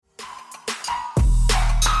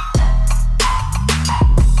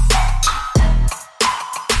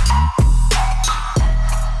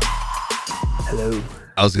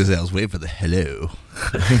I was gonna say I was waiting for the hello.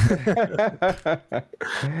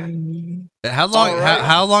 How long? Right.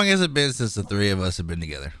 How long has it been since the three of us have been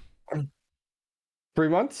together? 3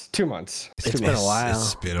 months? 2 months. It's been a while.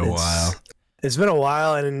 It's been a while. It's been a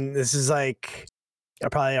while, and this is like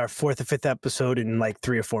probably our 4th or 5th episode in like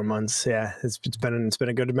 3 or 4 months. Yeah, it's been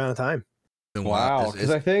a good amount of time. Wow,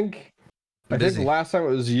 because I think last time it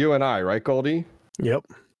was you and I, right, Goldie? Yep.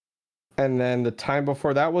 And then the time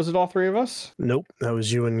before that, was it all three of us? Nope, that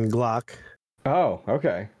was you and Glock. Oh,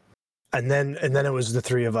 okay. And then it was the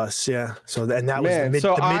three of us. Yeah. So that Man, was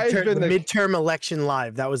so the I've midterm, been the the- midterm election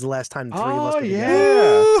live. That was the last time the three of us Oh, were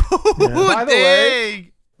yeah. together. By the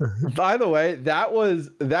way, By the way,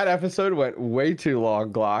 that episode went way too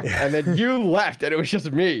long, Glock, and then you left, and it was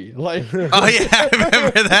just me. Like, Oh yeah, I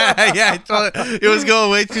remember that. Yeah, it was going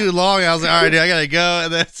way too long. I was like, all right, dude, I gotta go,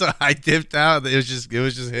 and then so I dipped out. It was just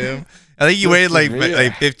him. I think you waited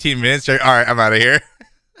like 15 minutes. All right, I'm out of here.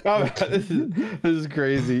 oh, this is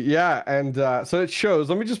crazy. Yeah, and so it shows.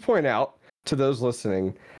 Let me just point out to those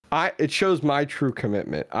listening. It shows my true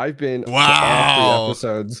commitment. I've been to all 3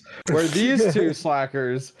 episodes where these two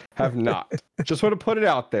slackers have not. Just want to put it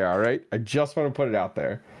out there, all right? I just want to put it out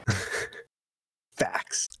there.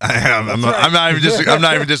 Facts. I'm not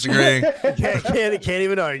even disagreeing. Can't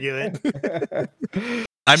even argue it.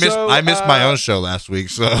 I missed my own show last week,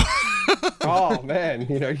 so. Oh man,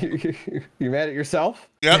 you mad at yourself?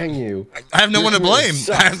 Yep. Dang you! I have no one to blame.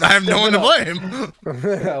 I have no one to blame.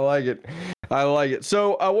 I like it.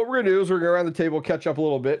 So what we're gonna do is we're gonna go around the table, catch up a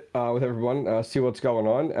little bit with everyone, see what's going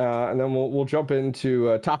on, and then we'll jump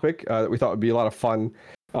into a topic that we thought would be a lot of fun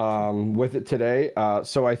with it today.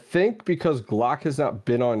 So I think because Glock has not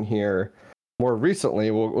been on here more recently,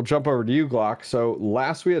 we'll jump over to you, Glock. So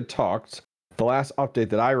last we had talked. The last update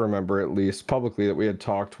that I remember, at least publicly, that we had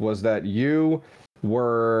talked was that you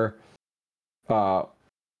were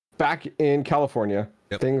back in California.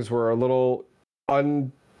 Yep. Things were a little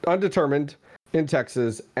undetermined in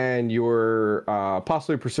Texas, and you were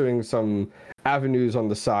possibly pursuing some avenues on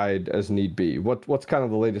the side as need be. What's kind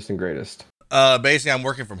of the latest and greatest? Basically, I'm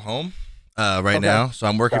working from home right now, so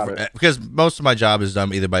I'm working because most of my job is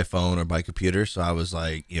done either by phone or by computer. So I was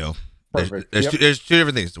like, there's two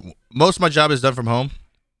different things. Most of my job is done from home,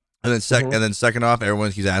 and then second off,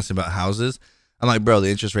 everyone keeps asking about houses. I'm like, bro, the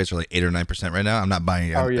interest rates are like 8 or 9% right now. I'm not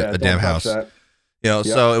buying a damn house. That.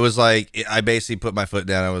 So it was like I basically put my foot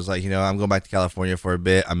down. I was like, I'm going back to California for a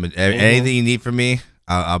bit. Anything you need from me,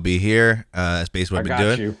 I'll be here. That's basically what I've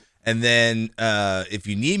been doing. And then if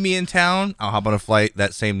you need me in town, I'll hop on a flight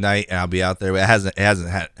that same night and I'll be out there. But it hasn't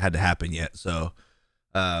had to happen yet. So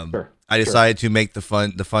I decided to make the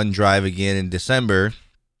fun drive again in December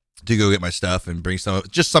to go get my stuff and bring some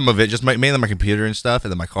of it, mainly my computer and stuff,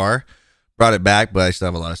 and then my car. Brought it back, but I still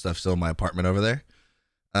have a lot of stuff still in my apartment over there.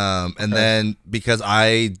 And then because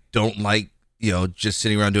I don't like just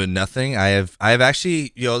sitting around doing nothing, I have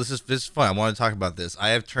actually this is fun. I want to talk about this. I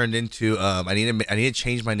have turned into I need to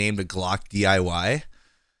change my name to Glock DIY.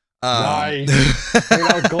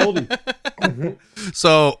 Nice. Goldie.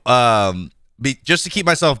 So just to keep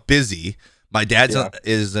myself busy, my dad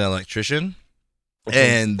is an electrician.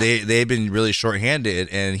 And they've been really shorthanded,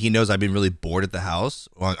 and he knows I've been really bored at the house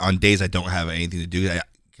on days I don't have anything to do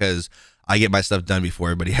because I get my stuff done before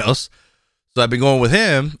everybody else. So I've been going with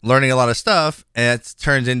him, learning a lot of stuff, and it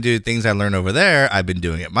turns into things I learned over there I've been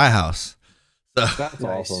doing at my house. So that's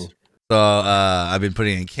awesome. So I've been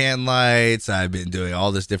putting in can lights. I've been doing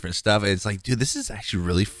all this different stuff. And it's like, dude, this is actually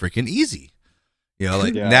really freaking easy.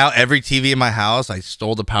 Now every TV in my house, I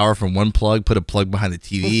stole the power from one plug, put a plug behind the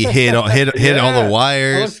TV, hit all the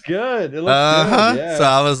wires. It looks good. Good. Yeah. So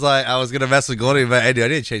I was like, I was gonna mess with Goldie, but I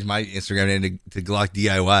didn't change my Instagram name to Glock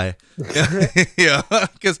DIY.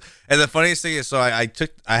 Because and the funniest thing is, so I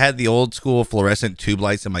had the old school fluorescent tube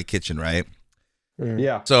lights in my kitchen, right?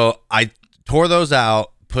 Yeah. So I tore those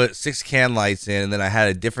out, put 6 can lights in, and then I had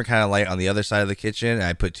a different kind of light on the other side of the kitchen, and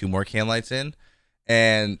I put 2 more can lights in,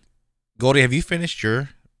 and Goldie, have you finished your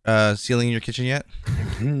ceiling in your kitchen yet?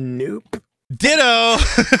 Nope. Ditto.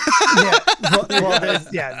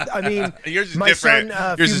 I mean, yours is my different.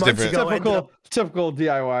 son Yours is different. Typical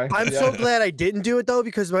DIY. I'm so glad I didn't do it though,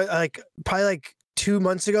 because probably 3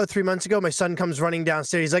 months ago, my son comes running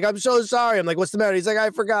downstairs. He's like, "I'm so sorry." I'm like, "What's the matter?" He's like,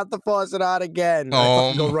 "I forgot the faucet on again."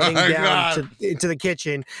 I go running down into the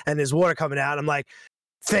kitchen, and there's water coming out. I'm like,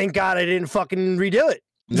 "Thank God I didn't fucking redo it."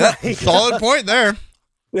 Yeah, solid point there.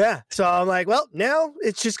 Yeah, so I'm like, well, now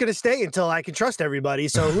it's just gonna stay until I can trust everybody.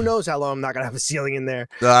 So who knows how long I'm not gonna have a ceiling in there.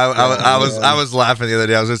 I was laughing the other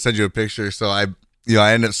day. I was gonna send you a picture. So I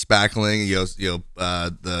ended up spackling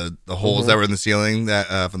the holes that were in the ceiling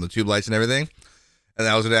that from the tube lights and everything. And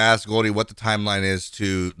I was going to ask Goldie what the timeline is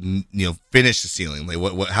to finish the ceiling.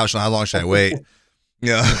 Like how long should I wait?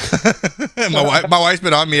 Yeah, my wife's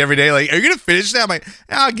been on me every day. Like, are you gonna finish that? I'm like,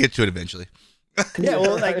 I'll get to it eventually. Yeah,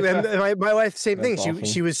 well, like my wife, same thing. Awesome.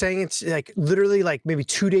 She was saying it's like literally like maybe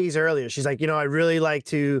 2 days earlier. She's like, I really like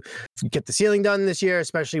to get the ceiling done this year,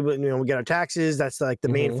 especially when we get our taxes. That's like the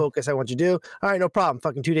main focus I want you to do. All right, no problem.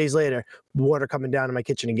 Fucking 2 days later, water coming down in my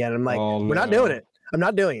kitchen again. I'm like, we're not doing it. I'm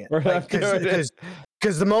not doing it.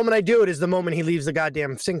 Because the moment I do it is the moment he leaves the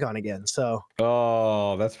goddamn sink on again. So.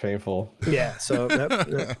 Oh, that's painful. Yeah. So.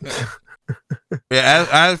 Yeah.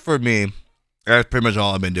 As for me, that's pretty much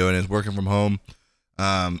all I've been doing is working from home.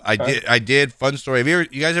 I did fun story. Have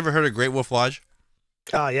you guys ever heard of Great Wolf Lodge?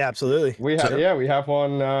 Oh yeah, absolutely. We have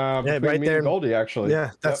one right there in Goldie, actually.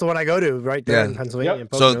 Yeah, that's the one I go to right there in Pennsylvania.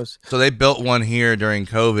 Yep. So they built one here during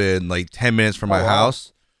COVID, like 10 minutes from my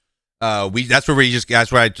house. That's where I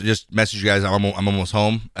just messaged you guys. I'm almost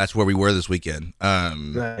home. That's where we were this weekend.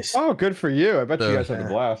 Nice. Oh, good for you. I bet you guys had a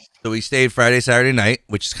blast. So we stayed Friday, Saturday night,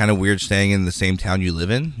 which is kind of weird staying in the same town you live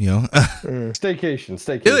in,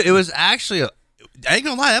 Staycation. Dude, it was actually I ain't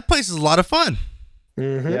gonna lie, that place is a lot of fun.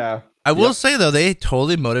 Mm-hmm. Yeah. I will say though, they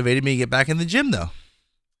totally motivated me to get back in the gym though.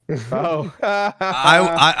 Oh.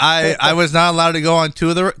 I was not allowed to go on two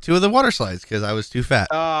of the water slides because I was too fat.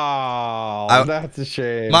 Oh, that's a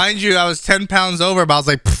shame. Mind you, I was 10 pounds over, but I was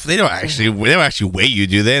like, they don't actually weigh you,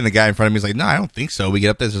 do they? And the guy in front of me is like, no, I don't think so. We get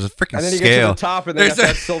up there's a freaking scale. And then you get to the top, and there's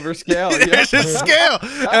that silver scale. There's a scale.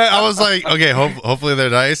 And I was like, okay, hopefully they're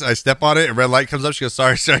nice. I step on it, and red light comes up. She goes,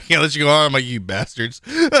 sorry, I can't let you go on. I'm like, you bastards.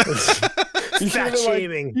 Fat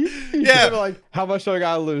shaming. Like, how much do I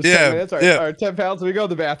gotta lose? 10 minutes? All right, 10 pounds. We go to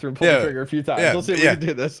the bathroom, pull the trigger a few times. We'll see if we can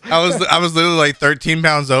do this. I was literally like 13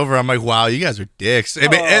 pounds over. I'm like, wow, you guys are dicks. I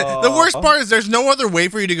mean, the worst part is there's no other way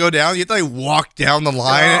for you to go down. You have to like walk down the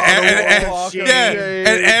line, and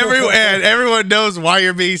everyone knows why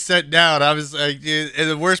you're being set down. I was like, dude, and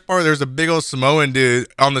the worst part, there's a big old Samoan dude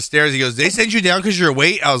on the stairs. He goes, they send you down because you're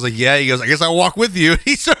weight. I was like, yeah. He goes, I guess I'll walk with you.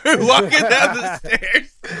 He started walking down the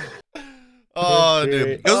stairs. Oh,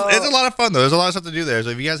 dude, it's a lot of fun though. There's a lot of stuff to do there. So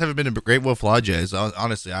if you guys haven't been to Great Wolf Lodge,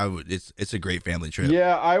 honestly, I would. It's a great family trip.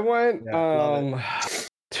 Yeah, I went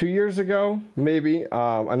 2 years ago, maybe.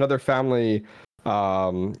 Another family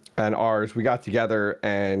and ours, we got together,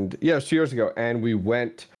 and it was 2 years ago, and we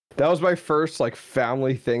went. That was my first like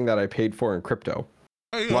family thing that I paid for in crypto.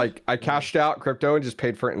 Oh, yeah. Like I cashed out crypto and just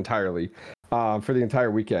paid for it entirely. For the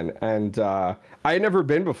entire weekend, and I had never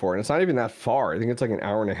been before, and it's not even that far. I think it's like an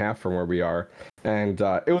hour and a half from where we are, and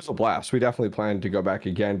it was a blast. We definitely plan to go back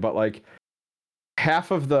again, but like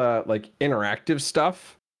half of the like interactive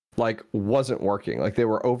stuff like wasn't working. Like they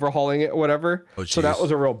were overhauling it or whatever. So that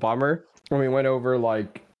was a real bummer. When we went over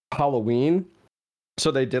like Halloween,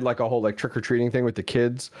 so they did like a whole like trick-or-treating thing with the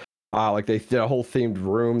kids. Like they did a whole themed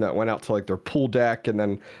room that went out to like their pool deck, and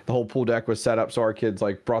then the whole pool deck was set up so our kids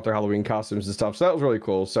like brought their Halloween costumes and stuff. So that was really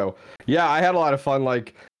cool. So yeah, I had a lot of fun.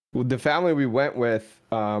 Like with the family we went with,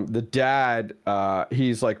 the dad,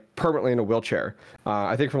 he's like permanently in a wheelchair.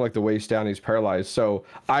 I think from like the waist down, he's paralyzed. So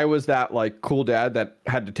I was that like cool dad that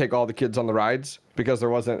had to take all the kids on the rides because there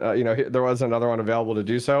wasn't, there wasn't another one available to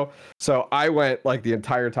do so. So I went like the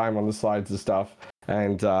entire time on the slides and stuff.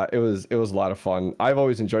 And it was a lot of fun. I've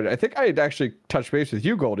always enjoyed it. I think I had actually touched base with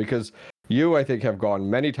you, Goldie, because you, I think, have gone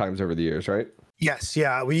many times over the years, right? Yes,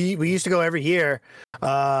 yeah. We used to go every year,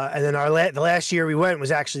 and then the last year we went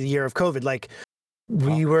was actually the year of COVID. Like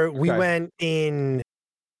we went in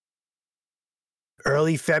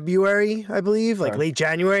early February, I believe, like late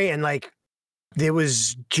January, and like there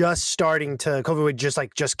was just starting to COVID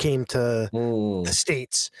just came to the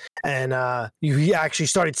States, and you actually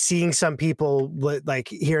started seeing some people like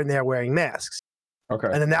here and there wearing masks. Okay.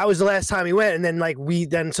 And then that was the last time we went, and then like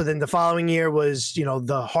so then the following year was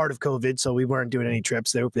the heart of COVID, so we weren't doing any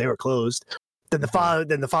trips. They were closed. Then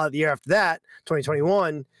the year after that,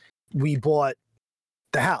 2021, we bought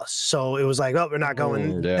the house, so it was like, oh, we're not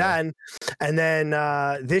going then. And then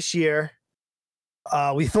this year.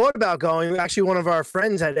 We thought about going. Actually, one of our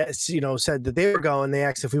friends had, said that they were going. They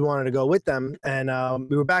asked if we wanted to go with them, and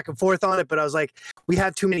we were back and forth on it. But I was like, we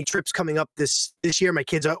have too many trips coming up this year. My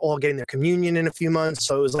kids are all getting their communion in a few months,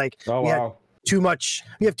 so it was like we have too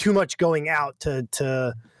much going out to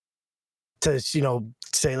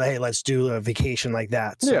say, like, hey, let's do a vacation like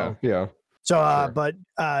that. So, yeah. So, sure. But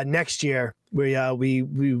next year we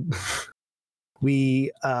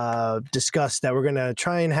discussed that we're gonna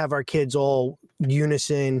try and have our kids all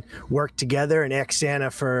unison work together and ask Santa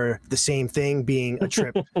for the same thing, being a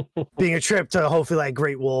trip to hopefully like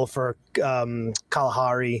Great Wolf or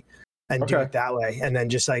Kalahari, and do it that way. And then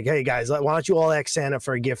just like, hey guys, why don't you all ask Santa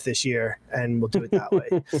for a gift this year, and we'll do it that way.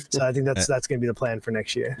 So I think that's going to be the plan for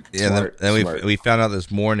next year. Yeah. Then we found out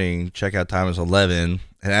this morning, checkout time was 11.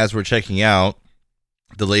 And as we're checking out,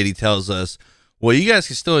 the lady tells us, well, you guys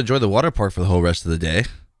can still enjoy the water park for the whole rest of the day.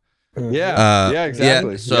 Yeah,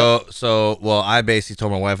 exactly. Yeah. So, I basically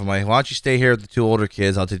told my wife, I'm like, why don't you stay here with the 2 older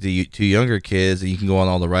kids? I'll take the 2 younger kids, and you can go on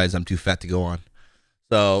all the rides. I'm too fat to go on.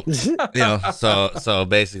 So, so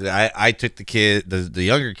basically, I took the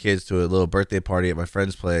younger kids to a little birthday party at my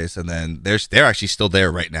friend's place, and then they're actually still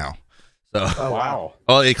there right now. So, oh wow.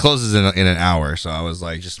 Well, it closes in an hour, so I was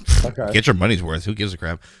like, just get your money's worth. Who gives a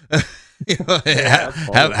crap?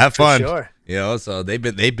 Have fun. Sure. So they've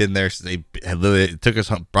been there. They literally took us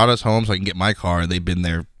home, brought us home so I can get my car, and they've been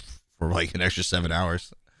there for like an extra 7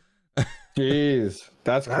 hours. Jeez,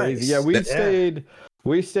 that's crazy. Yeah,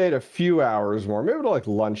 we stayed a few hours more, maybe to like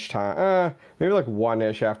lunchtime, maybe like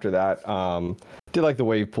 1-ish after that. Did like the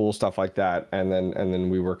wave pool stuff like that, and then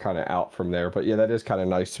we were kind of out from there. But yeah, that is kind of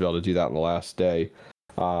nice to be able to do that on the last day,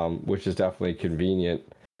 which is definitely convenient.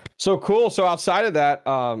 So cool. So outside of that,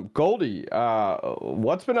 Goldie,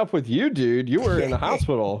 what's been up with you, dude? You were in the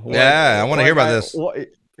hospital. Yeah, I want to hear about this.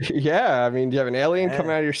 Yeah, I mean, do you have an alien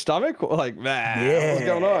coming out of your stomach? Like, what's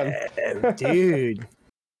going on, dude?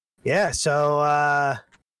 Yeah, so I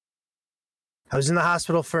was in the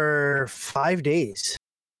hospital for 5 days.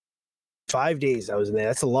 5 days I was in there.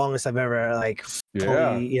 That's the longest I've ever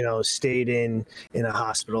fully, stayed in a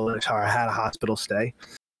hospital or had a hospital stay.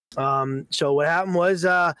 So what happened was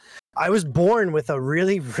I was born with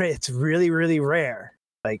it's really rare,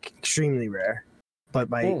 like extremely rare, but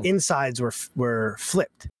my insides were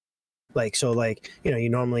flipped. You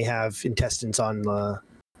normally have intestines on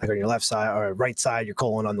on your left side or right side, your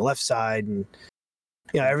colon on the left side, and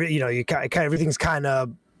everything's kind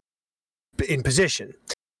of in position.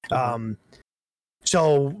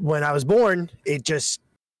 So when I was born, it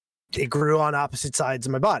grew on opposite sides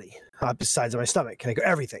of my body, opposite sides of my stomach, like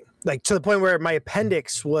everything, like to the point where my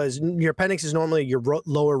appendix your appendix is normally your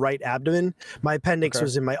lower right abdomen. My appendix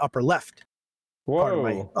was in my upper left part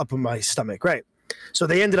of my stomach, right? So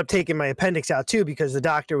they ended up taking my appendix out too, because the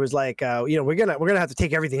doctor was like, we're gonna have to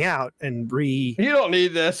take everything out and you don't need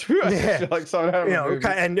this.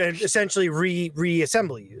 And essentially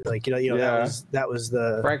reassemble you, that was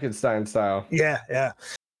the Frankenstein style. Yeah.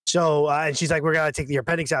 So and she's like, we're gonna take your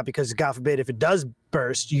appendix out because God forbid if it does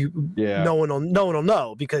burst, no one will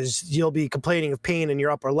know, because you'll be complaining of pain in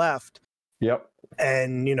your upper left. Yep.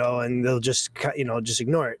 And and they'll just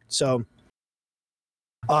ignore it. So.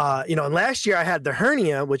 And last year I had the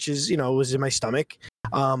hernia, which is, was in my stomach.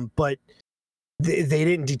 But they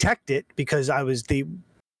didn't detect it because they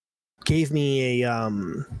gave me they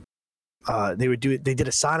did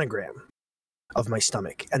a sonogram of my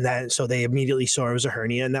stomach, and so they immediately saw it was a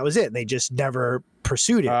hernia, and that was it. They just never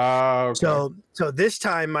pursued it. Okay. So this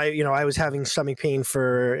time I was having stomach pain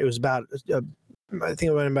it was about, I think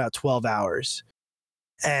it went about 12 hours.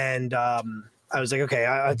 And, I was like, okay,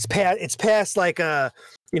 it's past like a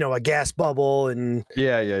gas bubble and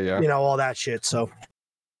all that shit. So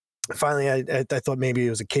finally, I thought maybe it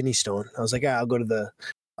was a kidney stone. I was like, I'll go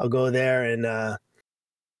there and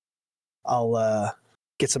I'll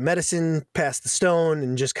get some medicine, pass the stone,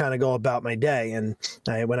 and just kind of go about my day. And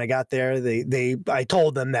when I got there, I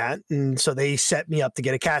told them that, and so they set me up to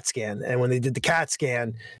get a CAT scan. And when they did the CAT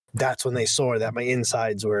scan, that's when they saw that my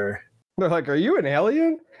insides were. They're like, "Are you an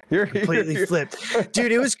alien?" You're completely flipped,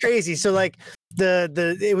 dude. It was crazy. So like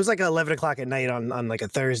it was like 11 o'clock at night on like a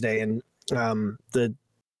Thursday, and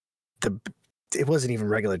it wasn't even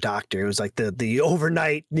regular doctor. It was like the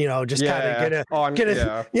overnight, just kind of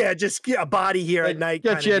just a body here at night.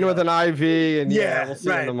 Get you in with an IV, and we'll see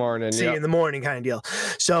you in the morning. See you in the morning, kind of deal.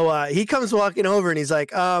 So he comes walking over, and he's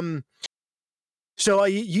like, so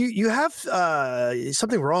you have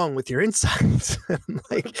something wrong with your insides. I'm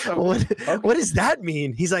like, what does that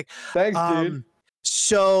mean? He's like, thanks, dude.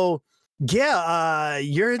 So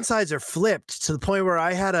your insides are flipped to the point where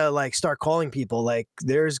I had to start calling people. Like,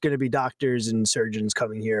 there's going to be doctors and surgeons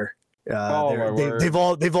coming here. They've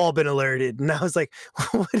all been alerted, and I was like,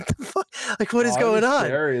 what the fuck? Like, what is going on?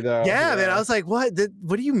 Scary, though. Yeah, man. I was like, what do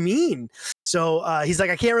you mean? So he's like,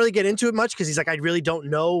 I can't really get into it much because he's like, I really don't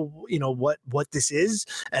know, what this is,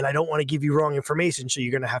 and I don't want to give you wrong information. So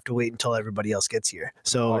you're gonna have to wait until everybody else gets here.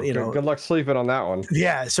 So good luck sleeping on that one.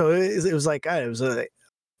 Yeah. So it was like probably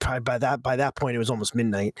by that point it was almost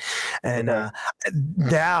midnight, and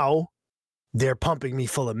now they're pumping me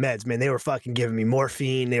full of meds, man. They were fucking giving me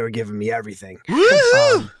morphine. They were giving me everything.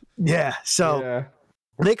 Yeah. So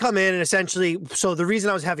they come in and essentially, so the reason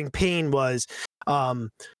I was having pain was,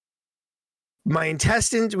 my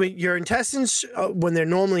intestines, when your intestines, when they're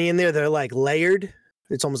normally in there, they're like layered.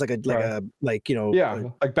 It's almost like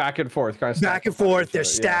like back and forth, kind of back and forth. They're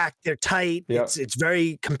stacked. They're tight. Yep. It's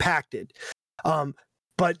very compacted.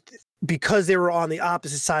 But because they were on the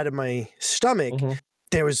opposite side of my stomach,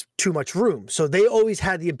 there was too much room. So they always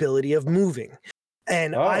had the ability of moving.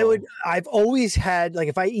 And I've always had, like,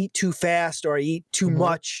 if I eat too fast or I eat too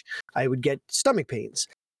much, I would get stomach pains.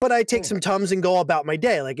 But I'd take some Tums and go about my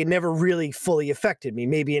day. Like, it never really fully affected me.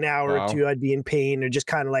 Maybe an hour or two, I'd be in pain or just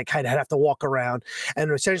kind of like I'd have to walk around.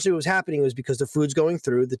 And essentially what was happening was because the food's going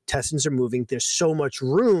through, the intestines are moving, there's so much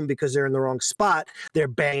room because they're in the wrong spot, they're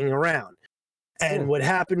banging around. And what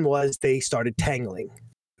happened was they started tangling.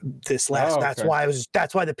 That's why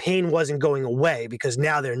the pain wasn't going away, because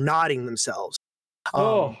now they're knotting themselves.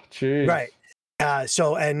 Geez. Right.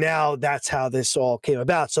 And now that's how this all came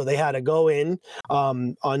about. So they had to go in,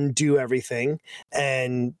 undo everything.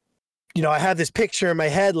 And, I have this picture in my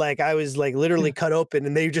head, like I was like literally cut open,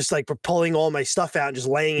 and they just like were pulling all my stuff out and just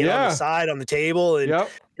laying it on the side on the table. And it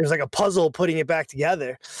was like a puzzle putting it back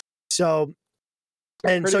together. So,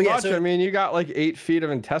 and pretty much, I mean, you got like 8 feet of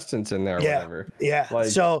intestines in there, or whatever. Yeah. Like,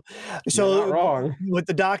 so not wrong. What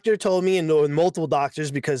the doctor told me, and multiple doctors,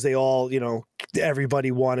 because they all, everybody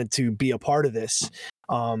wanted to be a part of this.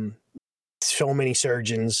 So many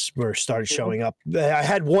surgeons started showing up. I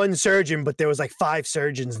had one surgeon, but there was like 5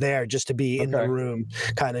 surgeons there just to be in the room,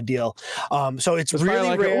 kind of deal. So it's really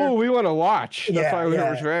like, rare. Oh, we want to watch. That's why it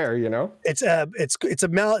was rare, It's a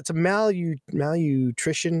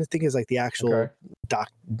malnutrition, I think, is like the actual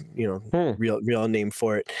real name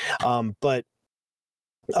for it. But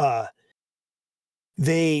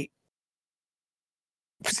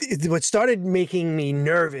what started making me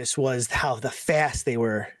nervous was how the fast they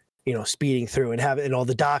were, speeding through, and all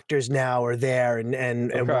the doctors now are there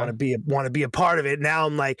and want to be a part of it. Now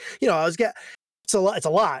I'm like, it's a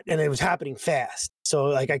lot, and it was happening fast. So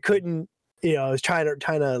like I couldn't, I was trying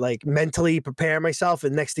to like mentally prepare myself,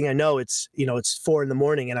 and next thing I know, it's 4 a.m.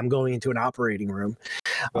 and I'm going into an operating room.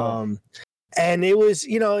 And it was,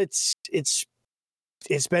 it's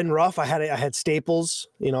been rough. I had staples,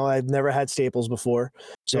 I've never had staples before.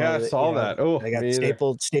 So I saw that. I got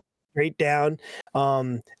stapled straight down.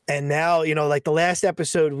 And now, like the last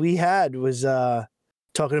episode we had was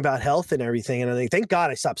talking about health and everything. And I think, thank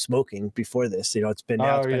God I stopped smoking before this. It's been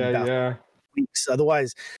about weeks.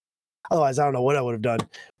 Otherwise, I don't know what I would have done.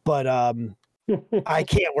 But I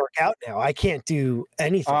can't work out now. I can't do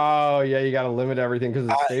anything. Oh yeah, you got to limit everything because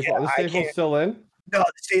the staple's still in. No,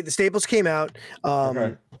 the staples came out.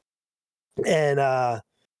 And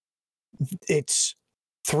it's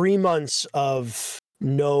 3 months of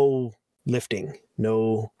no lifting,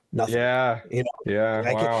 no nothing. Yeah.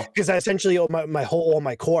 Wow. Because essentially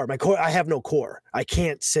my core, I have no core. I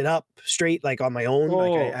can't sit up straight like on my own.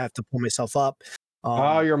 Like I have to pull myself up.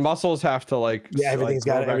 Your muscles have to everything's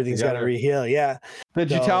got to reheal. Yeah.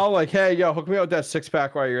 Did you tell them like, hey, yo, hook me up with that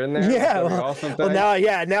 6-pack while you're in there?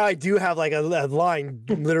 Yeah. Now I do have like a line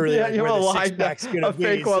literally. Yeah, you have a line, a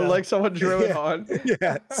fake one, like someone drew it on.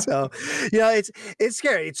 Yeah. So, it's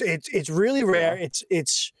scary. It's really rare.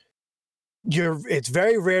 It's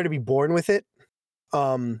very rare to be born with it.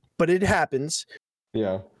 But it happens.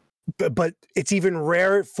 Yeah. But it's even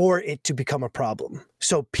rarer for it to become a problem.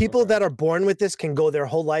 So people that are born with this can go their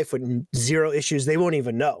whole life with 0 issues. They won't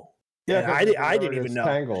even know. Yeah, I didn't even know.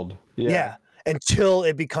 Tangled. Yeah, until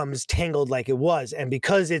it becomes tangled like it was, and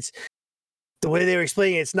because it's the way they were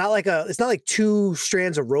explaining it, it's not like 2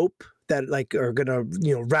 strands of rope that like are gonna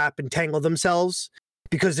wrap and tangle themselves,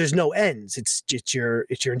 because there's no ends. It's your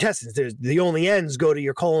intestines. The only ends go to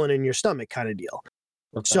your colon and your stomach, kind of deal.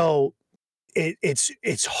 Okay. So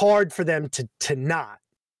it's hard for them to not,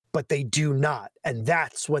 but they do not, and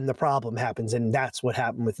that's when the problem happens, and that's what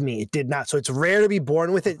happened with me. It did not. So it's rare to be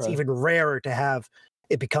born with it. It's even rarer to have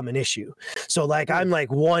it become an issue. So like I'm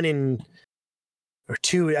like 1 in or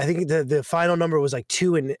 2. I think the final number was like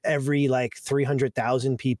 2 in every like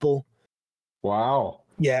 300,000 people. Wow.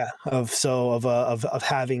 Yeah. Of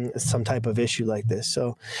having some type of issue like this.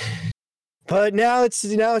 So. But now it's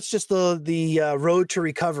just the road to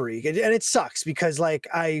recovery, and it sucks because like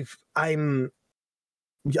I'm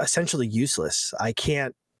essentially useless. I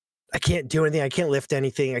can't do anything. I can't lift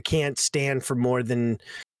anything. I can't stand for more than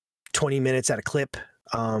 20 minutes at a clip.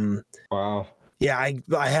 Wow. Yeah,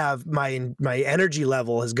 I have my energy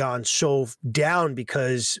level has gone so down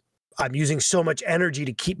because I'm using so much energy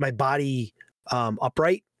to keep my body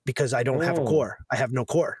upright, because I don't have a core. I have no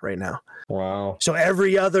core right now. Wow. So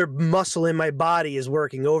every other muscle in my body is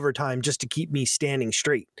working overtime just to keep me standing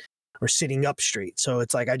straight or sitting up straight. So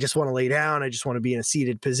it's like I just want to lay down. I just want to be in a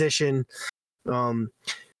seated position.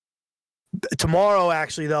 Tomorrow,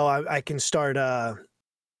 actually, though, I can start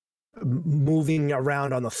moving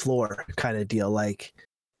around on the floor, kind of deal. Like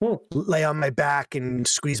lay on my back and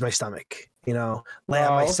squeeze my stomach. You know, lay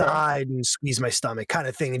on my side and squeeze my stomach, kind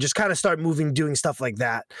of thing, and just kind of start moving, doing stuff like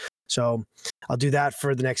that. So I'll do that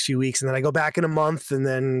for the next few weeks, and then I go back in a month, and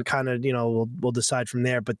then kind of, you know, we'll decide from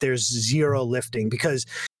there. But there's zero lifting because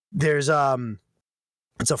there's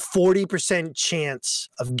it's a 40% chance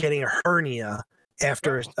of getting a hernia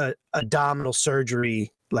after a abdominal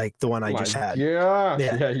surgery like the one I just had.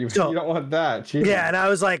 Yeah, you don't want that. Jeez. Yeah, and I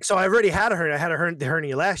was like, so I already had a hernia. I had the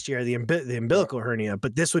hernia last year, the umbilical hernia,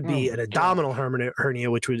 but this would be an abdominal hernia,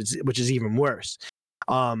 which is even worse.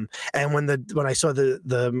 And when I saw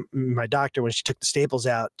my doctor, when she took the staples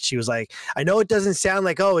out, she was like, I know it doesn't sound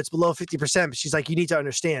like, oh, it's below 50%, but she's like, you need to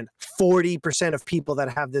understand 40% of people that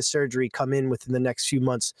have this surgery come in within the next few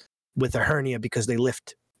months with a hernia because they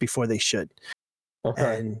lift before they should.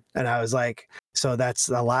 Okay. And I was like, so that's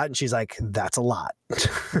a lot. And she's like, that's a lot.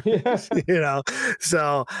 Yeah. You know?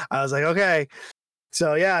 So I was like, okay.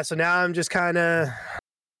 So yeah, so now I'm just kind of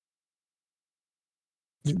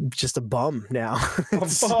just a bum now. A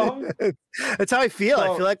bum? That's how I feel.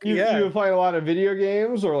 So I feel like you've been playing a lot of video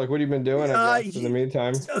games, or like what have you been doing in the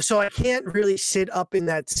meantime? So I can't really sit up in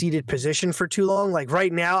that seated position for too long. Like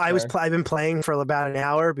right now, I've been playing for about an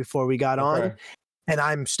hour before we got on. And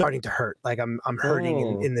I'm starting to hurt. Like I'm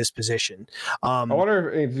hurting in this position. I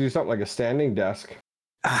wonder if you do something like a standing desk.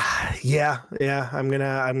 Yeah. I'm gonna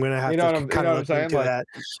have to kind of look into that.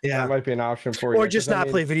 Yeah, that might be an option for you. Or just not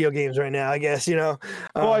play video games right now, I guess. You know.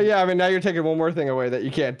 Well, yeah. I mean, now you're taking one more thing away that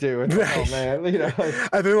you can't do. Oh man, you know.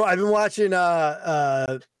 I've been watching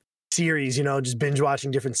series. You know, just binge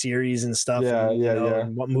watching different series and stuff.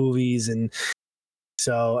 And what movies and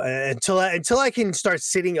so until I can start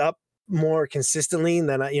sitting up more consistently, and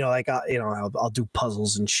then I'll do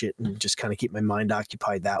puzzles and shit and just kind of keep my mind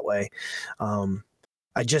occupied that way.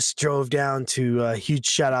 I just drove down to a huge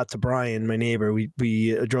shout out to Brian, my neighbor.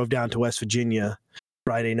 We drove down to West Virginia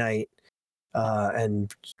Friday night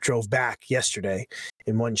and drove back yesterday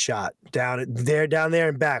in one shot down there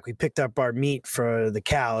and back. We picked up our meat for the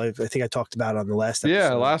cow. I think I talked about it on the last episode.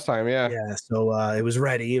 Yeah, last time. Yeah. So it was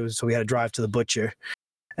ready. So we had to drive to the butcher.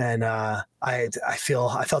 And I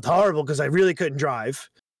felt horrible because I really couldn't drive,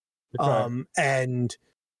 and I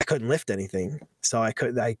couldn't lift anything. So I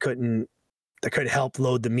couldn't help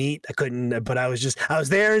load the meat. I couldn't, but I was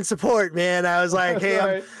there in support, man. I was like,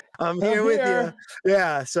 hey, I'm here with you.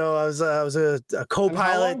 Yeah. So I was a co-pilot. And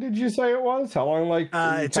how long did you say it was? How long? Like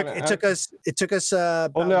it took us. Well,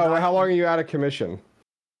 no. How long are you out of commission?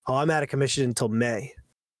 Oh, I'm out of commission until May.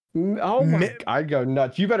 Oh my! I'd go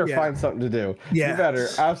nuts. You better find something to do. Yeah, you better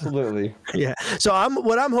absolutely. Yeah. So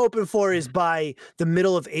what I'm hoping for is by the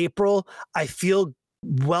middle of April, I feel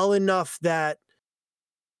well enough that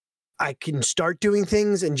I can start doing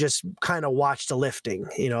things and just kind of watch the lifting,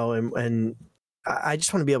 you know, and I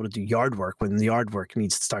just want to be able to do yard work when the yard work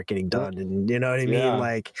needs to start getting done, and you know what I mean?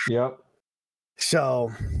 Like, yep. So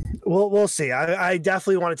we'll see. I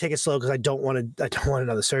definitely want to take it slow because I don't want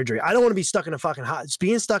another surgery. I don't want to be stuck in a fucking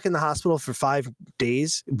being stuck in the hospital for 5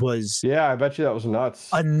 days was I bet you that was nuts.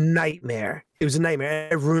 A nightmare. It was a nightmare.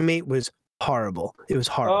 My roommate was horrible. It was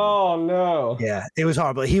horrible. Oh no. Yeah, it was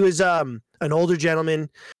horrible. He was an older gentleman,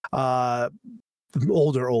 older,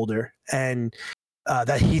 and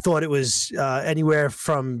that he thought it was anywhere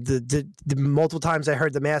from the multiple times I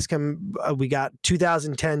heard them ask him, we got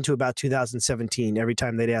 2010 to about 2017. Every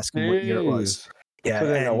time they'd ask him what year it was. Yeah, so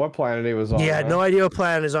they didn't know what planet he was on. He had no idea what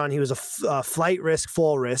planet he was on. He was a flight risk,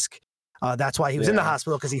 fall risk. That's why he was in the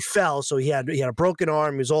hospital, because he fell. So he had a broken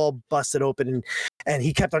arm. He was all busted open, and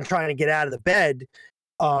he kept on trying to get out of the bed,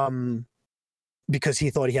 because he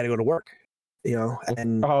thought he had to go to work. You know,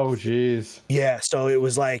 and oh geez, yeah. So it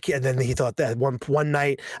was like, and then he thought that one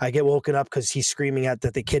night I get woken up because he's screaming out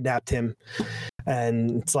that they kidnapped him,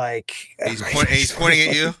 and it's like he's pointing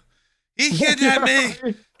at you. He kidnapped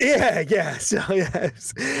me. Yeah. So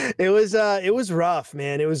yes, it was rough,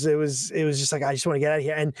 man. It was just like, I just want to get out of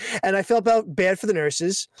here, and I felt bad for the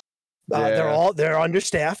nurses. They're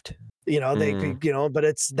understaffed. You know, but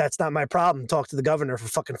that's not my problem. Talk to the governor for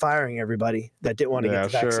fucking firing everybody that didn't want to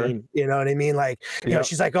get the vaccine. You know what I mean? Like, you know,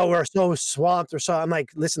 she's like, oh, we're so swamped or so. I'm like,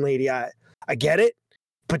 listen, lady, I get it,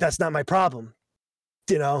 but that's not my problem.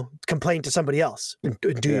 You know, complain to somebody else and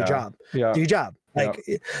do your job. Yeah. Do your job. Like,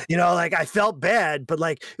 you know, like I felt bad, but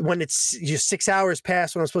like when it's just 6 hours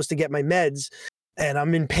past when I'm supposed to get my meds and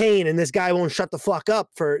I'm in pain and this guy won't shut the fuck up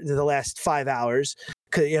for the last 5 hours,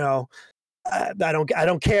 'cause, you know, I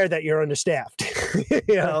don't care that you're understaffed,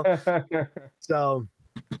 you know. So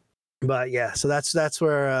But yeah, so that's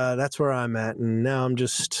where I'm at, and now I'm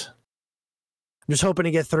just hoping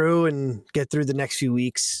to get through the next few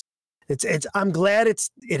weeks. I'm glad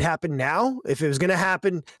it happened now. If it was going to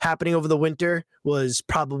happening over the winter was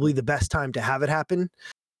probably the best time to have it happen,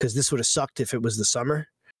 because this would have sucked if it was the summer,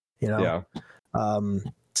 you know. Yeah.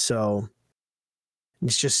 So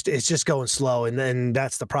it's just going slow, and then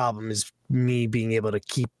that's the problem, is me being able to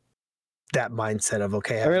keep that mindset of,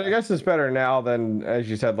 okay. I mean, I guess it's better now than, as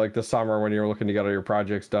you said, like the summer when you're looking to get all your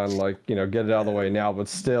projects done, like, you know, get it out of the way now, but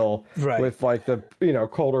still with like the, you know,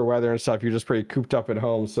 colder weather and stuff, you're just pretty cooped up at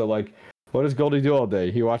home. So like, what does Goldie do all day?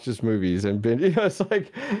 He watches movies and binge. You know, it's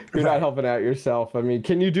like you're not helping out yourself. I mean,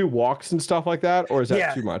 can you do walks and stuff like that, or is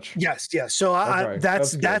that too much? Yes. So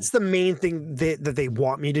that's the main thing that they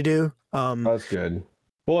want me to do. That's good.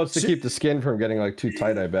 Well, it's to keep the skin from getting like too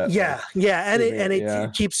tight, I bet. Yeah, and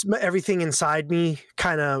it keeps everything inside me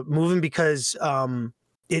kind of moving, because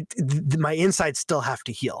my insides still have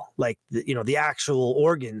to heal, like the actual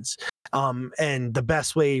organs. And the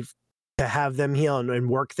best way to have them heal and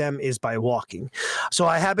work them is by walking. So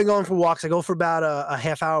I have been going for walks. I go for about a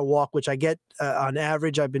half-hour walk, which I get on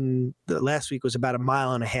average. Last week was about 1.5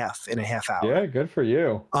 miles in a half hour. Yeah, good for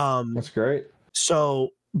you. That's great. So,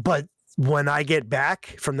 but when I get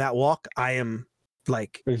back from that walk, I am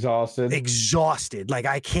like exhausted. Like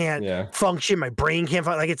I can't function. My brain can't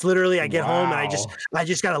function. Like it's literally, I get home and I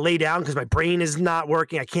just got to lay down because my brain is not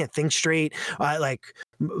working. I can't think straight. Like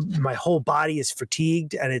my whole body is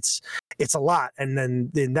fatigued, and it's a lot. And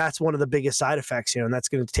then that's one of the biggest side effects, and that's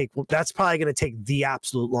probably going to take the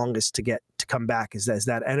absolute longest to come back is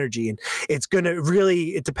that energy. And it's going to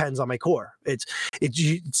really, it depends on my core. It's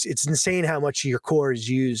insane how much your core is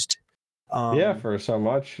used. For so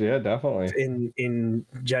much. Yeah, definitely. In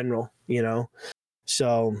general,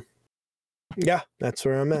 so yeah, that's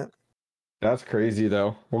where I'm at. That's crazy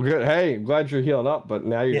though. Well, good. Hey, I'm glad you're healing up, but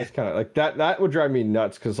now you're just kind of like that would drive me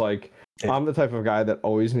nuts. Cause like I'm the type of guy that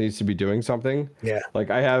always needs to be doing something. Yeah. Like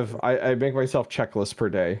I make myself checklists per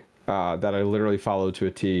day, that I literally follow to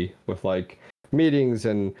a T, with like meetings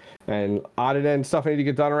and odd and end stuff I need to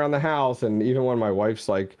get done around the house. And even when my wife's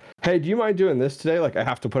like, hey, do you mind doing this today? Like I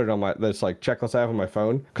have to put it on this like checklist I have on my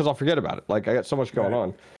phone, because I'll forget about it. Like I got so much going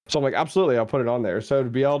on. So I'm like, absolutely, I'll put it on there. So to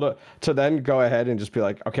be able to then go ahead and just be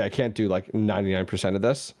like, okay, I can't do like 99% of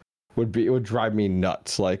this it would drive me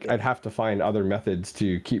nuts. Like I'd have to find other methods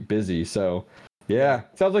to keep busy. So yeah,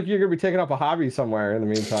 sounds like you're gonna be taking up a hobby somewhere in the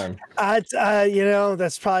meantime.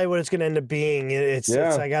 That's probably what it's gonna end up being. It's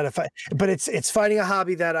I gotta find, but it's finding a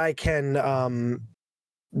hobby that I can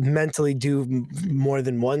mentally do more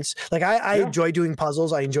than once. Like I enjoy doing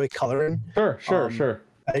puzzles. I enjoy coloring. Sure.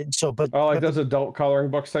 But those adult coloring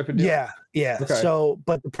books type of deal. Yeah. Okay. So,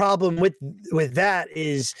 but the problem with that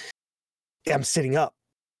is I'm sitting up,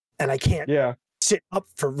 and I can't sit up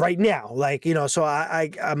for right now. Like so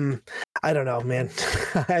I don't know, man.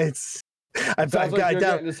 It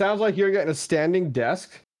sounds like you're getting a standing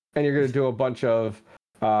desk, and you're going to do a bunch of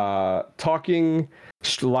talking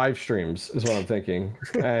live streams is what I'm thinking,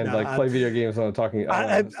 and play video games on talking.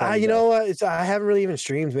 I haven't really even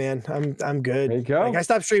streamed, man. I'm good. There you go. Like I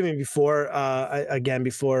stopped streaming before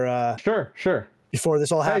Sure. Before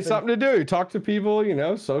this all happened. Hey, something to do. Talk to people,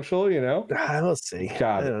 social, We'll see.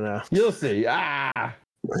 God, I don't know. You'll see. I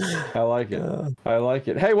like it. I like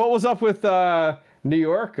it. Hey, what was up with New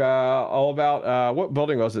York? All about what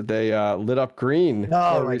building was it? They lit up green.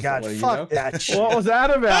 Oh my God! Fuck that shit. What was that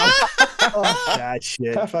about? Fuck that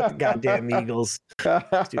shit. Fuck the goddamn Eagles.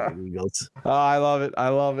 Stupid Eagles. Oh, I love it.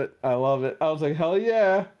 I was like, hell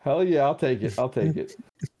yeah. I'll take it.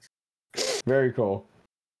 Very cool.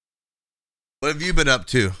 What have you been up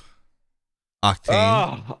to,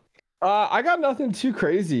 Octane? I got nothing too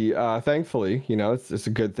crazy, thankfully. It's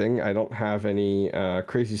a good thing. I don't have any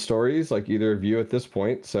crazy stories like either of you at this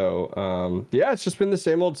point. So, it's just been the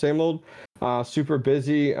same old, super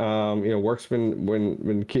busy. Work's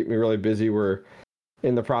been keeping me really busy. We're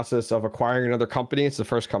in the process of acquiring another company. It's the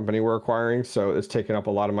first company we're acquiring, so it's taken up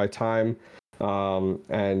a lot of my time.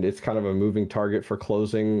 And it's kind of a moving target for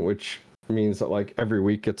closing, which means that like every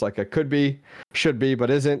week it's like it could be, should be, but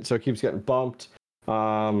isn't. So it keeps getting bumped.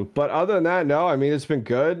 But other than that, no, I mean, it's been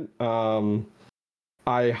good.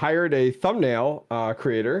 I hired a thumbnail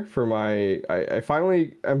creator for I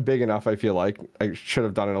finally am big enough. I feel like I should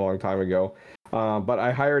have done it a long time ago. But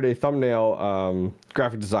I hired a thumbnail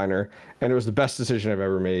graphic designer, and it was the best decision I've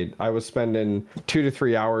ever made. I was spending 2 to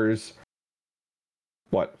 3 hours,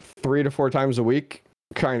 3 to 4 times a week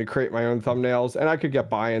trying to create my own thumbnails, and I could get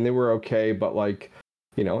by and they were okay, but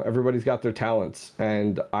everybody's got their talents,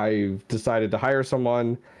 and I decided to hire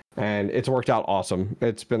someone and it's worked out awesome.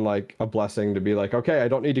 It's been like a blessing to be like, okay, I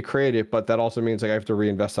don't need to create it, but that also means like I have to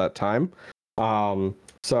reinvest that time.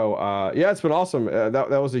 Yeah, it's been awesome. That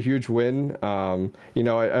was a huge win.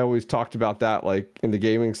 I always talked about that like in the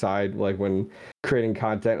gaming side, like when creating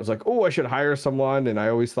content, it was like, oh, I should hire someone, and I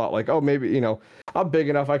always thought like, oh, maybe I'm big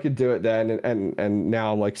enough, I could do it then, and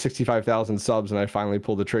now I'm like 65,000 subs, and I finally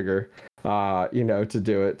pulled the trigger, to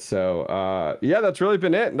do it. So yeah, that's really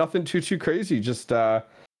been it. Nothing too crazy. Just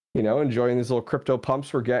enjoying these little crypto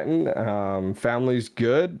pumps we're getting. Family's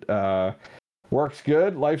good. Work's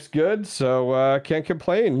good, life's good, so can't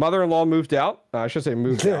complain. Mother-in-law moved out. I should say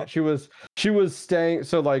moved out. She was staying.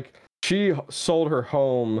 So like she sold her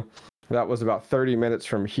home that was about 30 minutes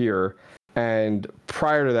from here, and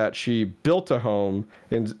prior to that, she built a home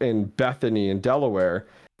in Bethany in Delaware.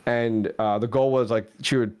 And the goal was like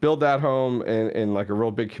she would build that home in like a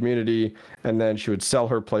real big community, and then she would sell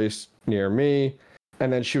her place near me,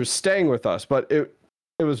 and then she was staying with us. But it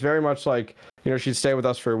was very much like, she'd stay with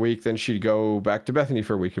us for a week, then she'd go back to Bethany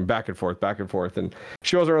for a week, and back and forth. And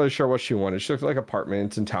she wasn't really sure what she wanted. She looked like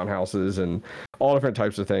apartments and townhouses and all different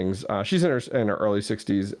types of things. She's in her early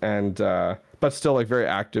 60s, and but still like very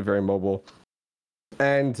active, very mobile.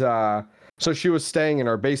 And so she was staying in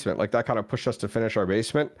our basement. Like that kind of pushed us to finish our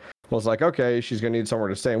basement. I was like, okay, she's gonna need somewhere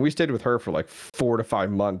to stay. And we stayed with her for like 4 to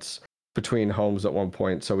 5 months between homes at one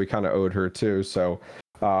point. So we kind of owed her too. So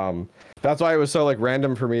that's why it was so like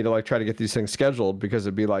random for me to like try to get these things scheduled, because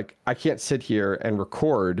it'd be like, I can't sit here and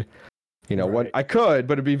record, what I could,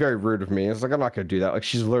 but it'd be very rude of me. It's like, I'm not going to do that. Like,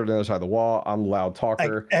 she's literally on the other side of the wall. I'm a loud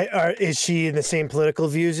talker. Is she in the same political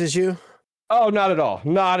views as you? Oh, not at all.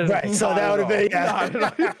 Not at all. Right. So that would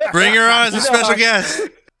have been, bring her on as a special guest.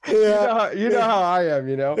 Yeah, you know how I am,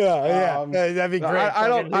 Yeah, that'd be great. I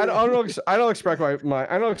don't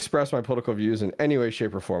express my political views in any way,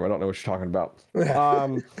 shape, or form. I don't know what you're talking about.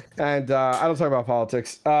 And I don't talk about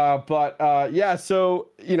politics. Yeah, so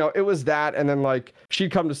it was that, and then like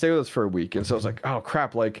she'd come to stay with us for a week, and so I was like, oh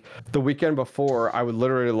crap! Like the weekend before, I would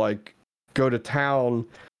literally like go to town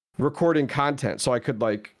recording content, so I could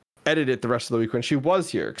like edit it the rest of the week when she was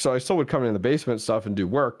here. So I still would come in the basement and stuff and do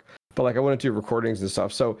work, but like I wouldn't do recordings and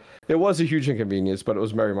stuff. So it was a huge inconvenience, but it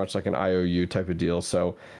was very much like an IOU type of deal.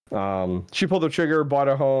 So she pulled the trigger, bought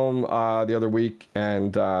a home the other week,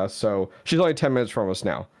 and so she's only 10 minutes from us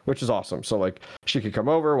now, which is awesome. So like she could come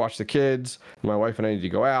over, watch the kids. My wife and I need to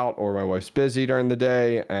go out, or my wife's busy during the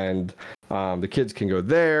day, and the kids can go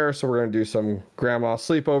there. So we're gonna do some grandma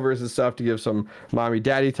sleepovers and stuff to give some mommy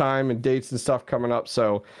daddy time and dates and stuff coming up.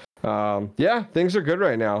 So yeah, things are good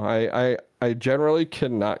right now. I generally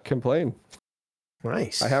cannot complain.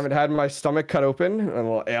 Nice. I haven't had my stomach cut open and a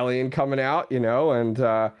little alien coming out, and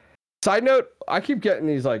side note, I keep getting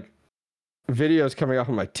these like videos coming up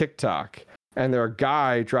on my TikTok, and they're a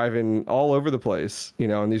guy driving all over the place,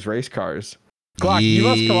 in these race cars. Glock, you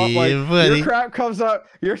must come up like your crap comes out,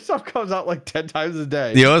 your stuff comes out like 10 times a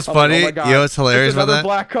day. You know what's funny? Like, oh my God, you know what's hilarious about that?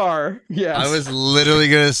 Black car. Yeah. I was literally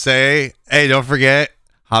gonna say, hey, don't forget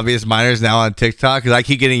Hobbyist Miners now on TikTok, because I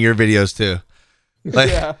keep getting your videos too. Like,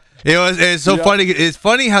 yeah. It's so funny. It's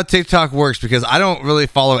funny how TikTok works, because I don't really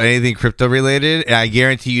follow anything crypto related, and I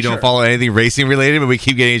guarantee you don't follow anything racing related, but we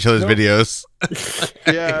keep getting each other's videos.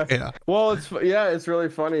 Yeah. Well, it's really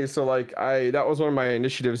funny. So like that was one of my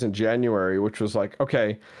initiatives in January, which was like,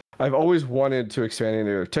 okay, I've always wanted to expand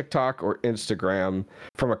into either TikTok or Instagram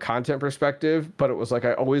from a content perspective, but it was like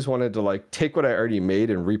I always wanted to like take what I already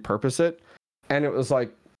made and repurpose it. And it was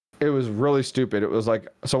like, it was really stupid. It was like,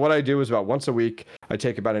 so what I do is about once a week, I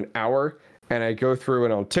take about an hour and I go through,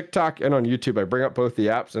 and on TikTok and on YouTube, I bring up both the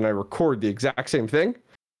apps and I record the exact same thing,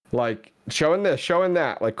 like showing this, showing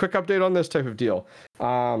that, like quick update on this type of deal.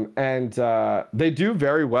 And they do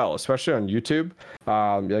very well, especially on YouTube.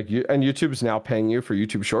 And YouTube is now paying you for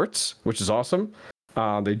YouTube Shorts, which is awesome.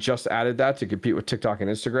 They just added that to compete with TikTok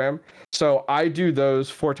and Instagram. So I do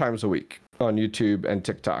those 4 times a week on YouTube and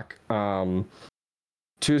TikTok.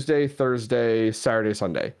 Tuesday, Thursday, Saturday,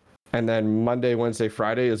 Sunday. And then Monday, Wednesday,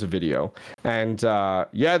 Friday is a video. And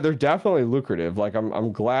yeah, they're definitely lucrative. Like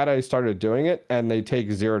I'm glad I started doing it, and they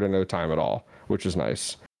take 0 to no time at all, which is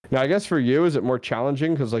nice. Now, I guess for you, is it more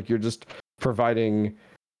challenging because like you're just providing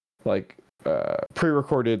like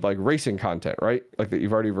pre-recorded like racing content, right? Like that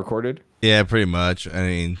you've already recorded? Yeah, pretty much. I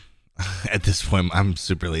mean, at this point, I'm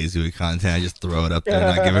super lazy with content. I just throw it up there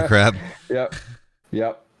and not give a crap. Yep.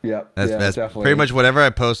 That's definitely pretty much whatever I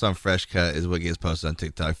post on Fresh Cut is what gets posted on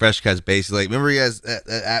TikTok. Fresh Cut's basically like, remember you guys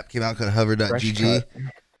that app came out called hover.gg?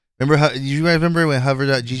 Remember you guys remember when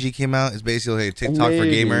hover.gg came out? It's basically like TikTok for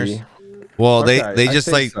gamers. Well, Okay, they I just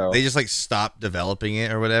think so. they just like stopped developing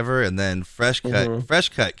it or whatever, and then Fresh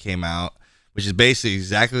Cut came out, which is basically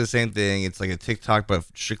exactly the same thing. It's like a TikTok but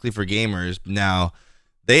strictly for gamers. Now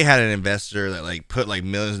they had an investor that like put like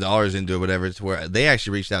millions of dollars into it, whatever, to where they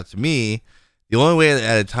actually reached out to me. The only way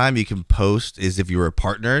at a time you can post is if you were a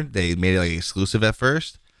partner. They made it like exclusive at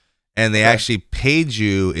first, and they actually paid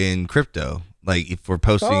you in crypto, like if we're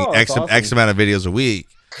posting X amount of videos a week.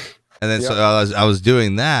 And then so I was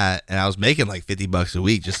doing that, and I was making like $50 a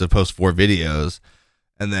week just to post 4 videos.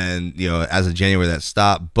 And then, you know, as of January that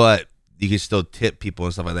stopped, but you can still tip people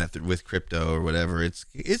and stuff like that with crypto or whatever. It's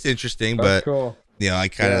interesting, but cool. You know, I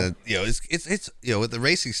kind of you know it's you know, with the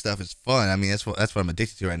racing stuff, it's fun. I mean, that's what I'm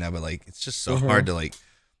addicted to right now. But like, it's just so hard to like,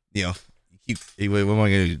 you know, what am I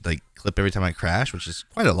gonna do, like clip every time I crash, which is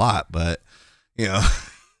quite a lot. But you know,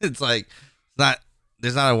 it's like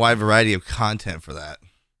there's not a wide variety of content for that.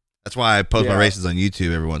 That's why I post my races on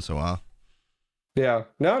YouTube every once in a while. Yeah.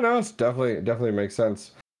 No, it's definitely makes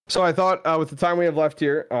sense. So I thought with the time we have left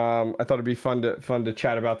here, I thought it'd be fun to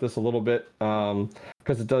chat about this a little bit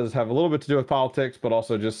because it does have a little bit to do with politics, but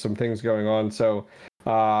also just some things going on. So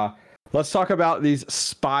let's talk about these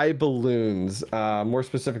spy balloons. More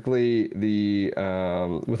specifically, the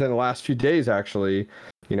within the last few days, actually,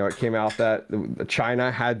 you know, it came out that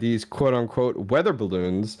China had these quote unquote weather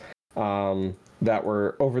balloons. That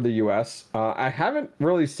were over the U.S. I haven't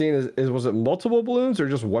really seen was it multiple balloons or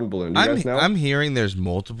just one balloon? Do you guys know? I'm hearing there's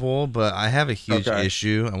multiple, but I have a huge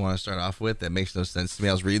issue I want to start off with that makes no sense to me.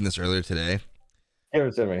 I was reading this earlier today. Give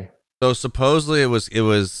it to me. So supposedly it was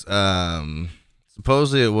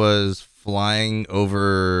flying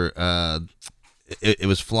over it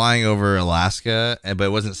was flying over Alaska, but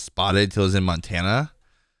it wasn't spotted till it was in Montana.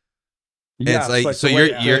 Yeah, it's like so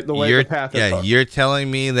you're telling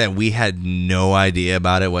me that we had no idea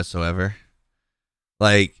about it whatsoever.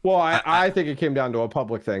 Like, well, I think it came down to a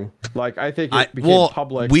public thing. Like, I think it became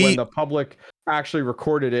public when the public actually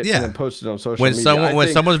recorded it and then posted it on social media.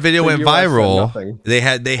 When someone's video went viral, they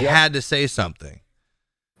had to say something.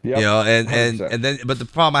 Yep. You know, and then but the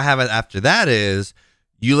problem I have after that is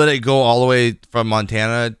you let it go all the way from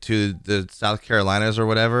Montana to the South Carolinas or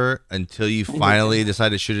whatever until you finally decide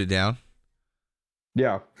to shoot it down.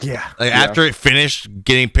 Yeah. Like after it finished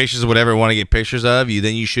getting pictures of whatever you want to get pictures of,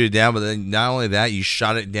 you shoot it down. But then not only that, you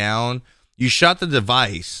shot it down. You shot the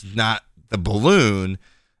device, not the balloon,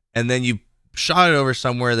 and then you shot it over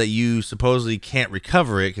somewhere that you supposedly can't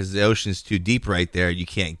recover it because the ocean's too deep right there. You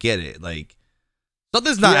can't get it. Like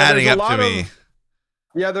something's not adding up to me.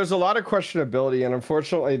 Yeah, there's a lot of questionability, and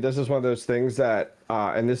unfortunately, this is one of those things that,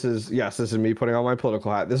 and this is me putting on my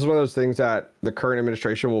political hat. This is one of those things that the current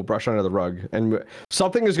administration will brush under the rug, and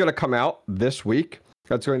something is going to come out this week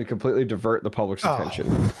that's going to completely divert the public's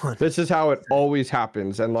attention. This is how it always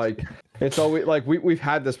happens, and like it's always like we've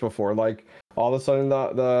had this before, like. All of a sudden,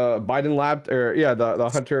 the Biden the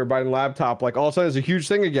Hunter Biden laptop, like all of a sudden, is a huge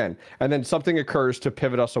thing again, and then something occurs to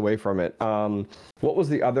pivot us away from it. What was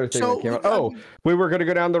the other thing that came out? Oh, we were going to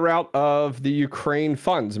go down the route of the Ukraine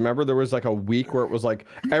funds. Remember, there was like a week where it was like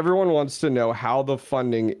everyone wants to know how the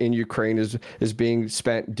funding in Ukraine is being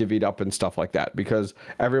spent, divvied up, and stuff like that, because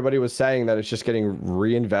everybody was saying that it's just getting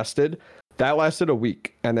reinvested. That lasted a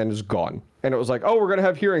week and then it's gone. And it was like, oh, we're going to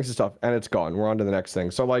have hearings and stuff. And it's gone. We're on to the next thing.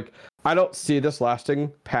 So, like, I don't see this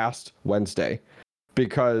lasting past Wednesday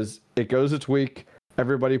because it goes its week.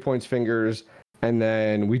 Everybody points fingers. And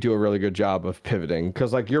then we do a really good job of pivoting.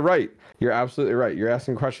 Because, like, you're right. You're absolutely right. You're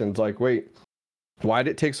asking questions like, wait, why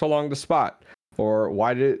did it take so long to spot? Or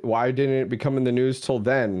why didn't it become in the news till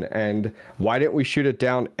then? And why didn't we shoot it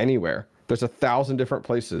down anywhere? There's 1,000 different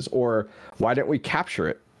places. Or why didn't we capture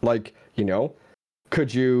it? Like, you know,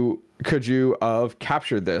 could you have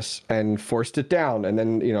captured this and forced it down and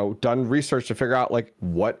then, you know, done research to figure out like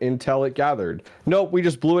what intel it gathered? Nope, we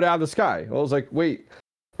just blew it out of the sky. I was like, wait.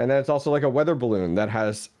 And then it's also like a weather balloon that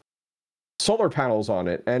has solar panels on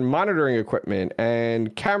it and monitoring equipment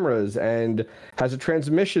and cameras and has a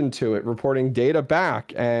transmission to it reporting data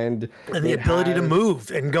back and the ability to move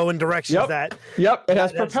and go in directions that it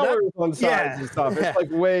has propellers on sides and stuff. It's like,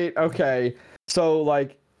 wait, okay. So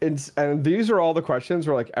like and these are all the questions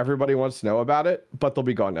where like everybody wants to know about it, but they'll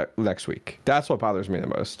be gone next week. That's what bothers me the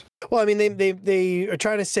most. Well, I mean, they are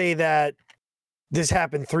trying to say that this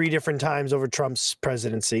happened 3 different times over Trump's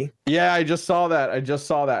presidency. Yeah, I just saw that,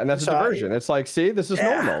 and that's a diversion. It's like, see, this is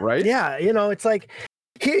normal, right? Yeah, you know, it's like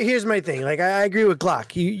here's my thing. Like, I agree with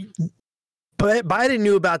Glock. But Biden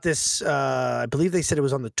knew about this. I believe they said it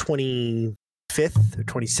was on the 25th or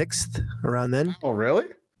 26th, around then. Oh, really?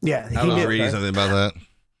 Yeah, I was reading something about that.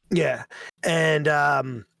 Yeah,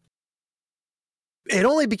 and it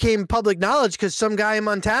only became public knowledge because some guy in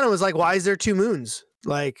Montana was like, "Why is there 2 moons?"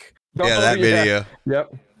 Like, that video.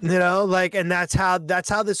 Yep. You know, like, and that's how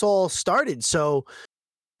this all started. So,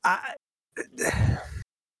 I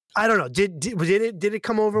don't know. Did it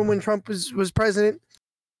come over when Trump was president?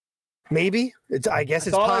 Maybe. I guess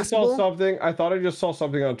it's possible. I thought I just saw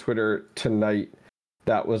something on Twitter tonight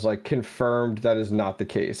that was like confirmed that is not the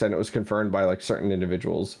case, and it was confirmed by like certain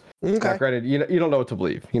individuals. Okay. Granted, you don't know what to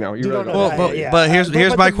believe. You really don't know. But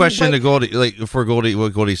here's my question to Goldie. Like for Goldie,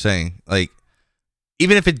 what Goldie's saying, like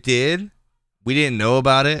even if it did, we didn't know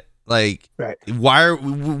about it. Like, right.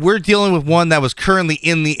 We're dealing with one that was currently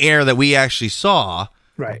in the air that we actually saw.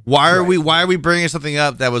 Right. Why are we bringing something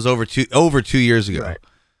up that was over 2 years ago? Right.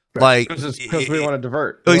 Like, because we want to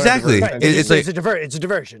divert. Exactly. Right. It's a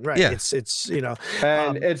diversion, right? Yeah. It's you know,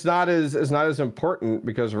 and it's not as important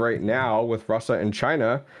because right now with Russia and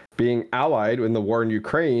China being allied in the war in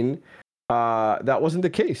Ukraine, that wasn't the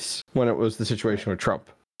case when it was the situation with Trump.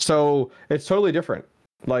 So it's totally different.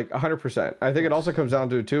 Like 100%. I think it also comes down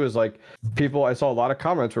to it too is like I saw a lot of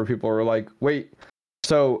comments where people were like, wait,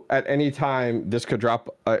 so at any time this could drop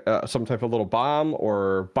some type of little bomb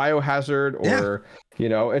or biohazard or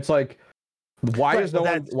it's like why is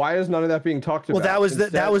none of that being talked about? Well,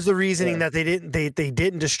 that was the reasoning that they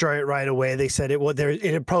didn't destroy it right away. They said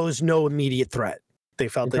it posed no immediate threat. They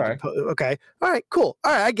felt okay. All right, cool.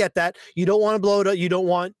 All right, I get that. You don't want to blow it up. You don't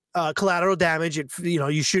want collateral damage.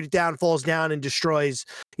 You shoot it down, falls down, and destroys,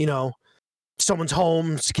 someone's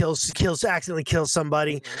home, accidentally kills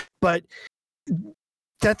somebody. But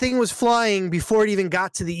that thing was flying before it even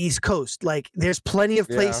got to the East Coast. Like, there's plenty of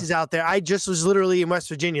places out there. I just was literally in West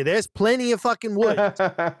Virginia. There's plenty of fucking wood.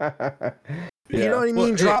 You know what I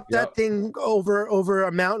mean? Drop that thing over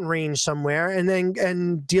a mountain range somewhere,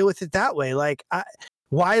 and deal with it that way. Like,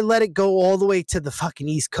 why let it go all the way to the fucking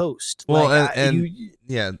East Coast? Well, like, I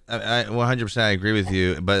 100% agree with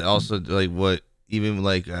you, but also like what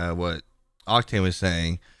Octane was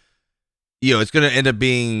saying, it's going to end up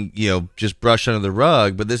being, just brushed under the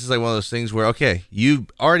rug. But this is like one of those things where, okay, you've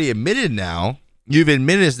already admitted you've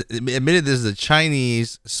admitted this is a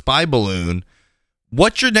Chinese spy balloon.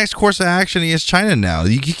 What's your next course of action against China now?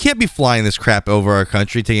 You can't be flying this crap over our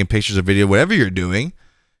country, taking pictures or video, whatever you're doing.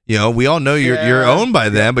 We all know you're owned by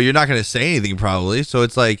them, but you're not going to say anything probably. So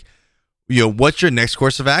it's like, what's your next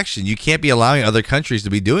course of action? You can't be allowing other countries to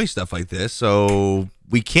be doing stuff like this. So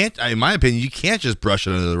we can't, in my opinion, you can't just brush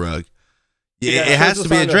it under the rug. It has to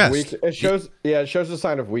be addressed. It shows a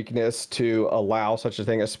sign of weakness to allow such a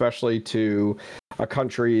thing, especially to a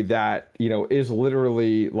country that, is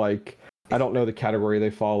literally like, I don't know the category they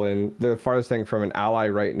fall in. They're the farthest thing from an ally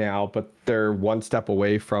right now, but they're one step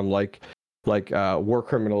away from like war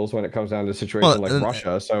criminals when it comes down to a situation like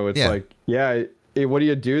Russia. So it's what do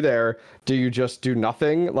you do there? Do you just do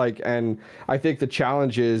nothing? Like, and I think the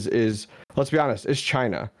challenge is let's be honest, it's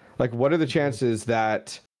China. Like, what are the chances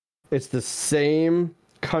that it's the same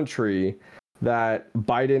country that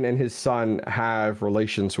Biden and his son have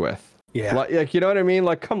relations with? Yeah. Like, you know what I mean?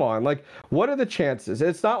 Like, come on. Like, what are the chances?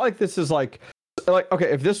 It's not like this is like,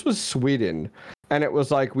 okay, if this was Sweden and it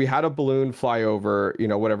was like we had a balloon fly over,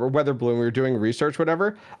 whatever, weather balloon, we were doing research,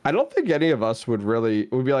 whatever, I don't think any of us would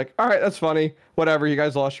be like, all right, that's funny. Whatever, you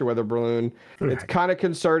guys lost your weather balloon. Right. It's kind of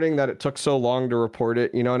concerning that it took so long to report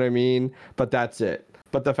it, you know what I mean? But that's it.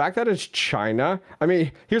 But the fact that it's China, I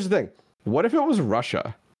mean, here's the thing. What if it was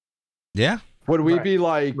Russia? Yeah. Would we be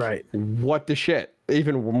like, what the shit?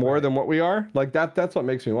 Even more than what we are? Like that's what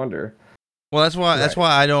makes me wonder. Well, that's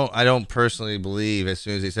why I don't personally believe as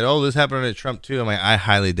soon as they said, "Oh, this happened to Trump too." I'm like, I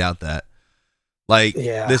highly doubt that. Like,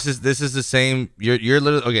 this is the same. You're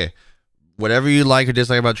literally okay. Whatever you like or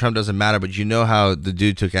dislike about Trump doesn't matter, but you know how the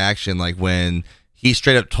dude took action. Like when he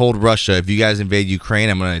straight up told Russia, "If you guys invade Ukraine,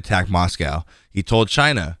 I'm going to attack Moscow." He told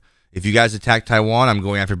China, "If you guys attack Taiwan, I'm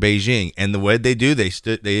going after Beijing." And the way they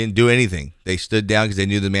didn't do anything. They stood down because they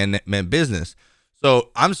knew the man meant business.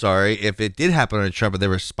 So I'm sorry if it did happen under Trump, but there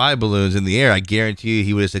were spy balloons in the air. I guarantee you,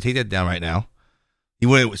 he would have said, "Take that down right now." He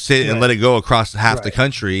wouldn't sit and let it go across half the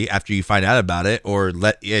country after you find out about it, or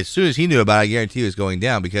as soon as he knew about it, I guarantee it was going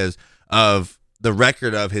down because of the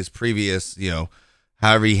record of his previous,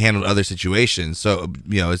 however he handled other situations. So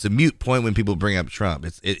it's a moot point when people bring up Trump.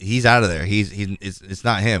 He's out of there. It's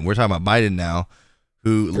not him. We're talking about Biden now,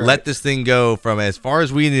 who let this thing go from as far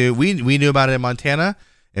as we knew. We knew about it in Montana.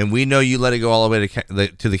 And we know you let it go all the way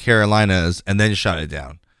to the Carolinas and then shut it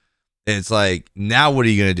down. And it's like, now what are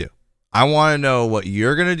you going to do? I want to know what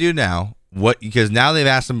you're going to do now. Because now they've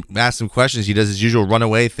asked him questions. He does his usual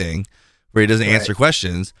runaway thing where he doesn't answer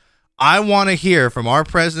questions. I want to hear from our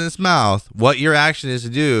president's mouth what your action is to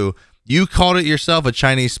do You called it yourself a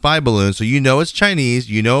Chinese spy balloon, so you know it's Chinese.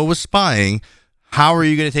 You know it was spying. How are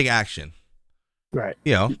you going to take action? Right.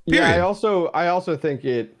 You know. Period. Yeah. I also think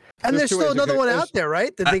it. And there's still another one out there,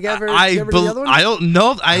 right? Did they ever? I don't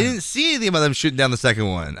know. I Uh-huh. didn't see anything about them shooting down the second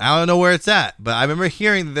one. I don't know where it's at, but I remember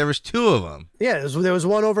hearing that there was 2 of them. Yeah, there was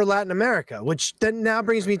one over Latin America, which then now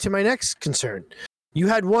brings me to my next concern. You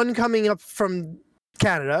had one coming up from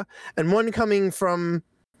Canada and one coming from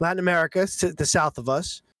Latin America to the south of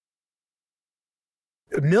us.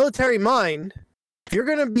 Military mind. If you're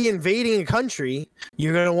going to be invading a country,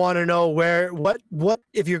 you're going to want to know what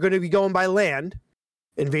if you're going to be going by land.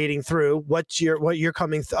 Invading through what you're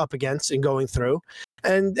coming up against and going through,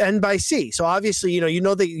 and by sea. So obviously,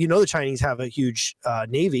 the Chinese have a huge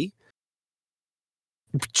navy.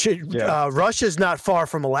 Russia's not far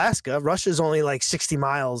from Alaska. Russia's only like 60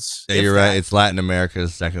 miles. Yeah, you're right. It's Latin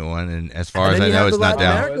America's second one, and as far as I know, it's not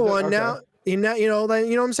down. America one now. You know what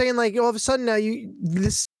I'm saying? Like all of a sudden now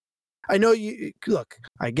I know you look.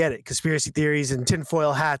 I get it. Conspiracy theories and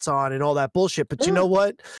tinfoil hats on and all that bullshit. But you know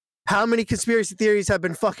what? How many conspiracy theories have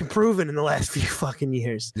been fucking proven in the last few fucking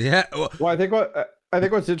years? Yeah. Well, I think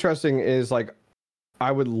what's interesting is like,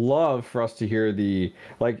 I would love for us to hear it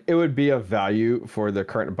would be of value for the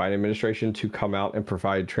current Biden administration to come out and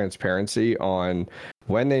provide transparency on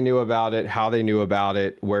when they knew about it, how they knew about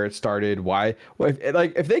it, where it started, why.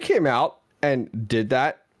 If they came out and did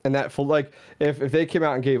that, and that full if they came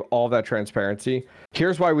out and gave all that transparency,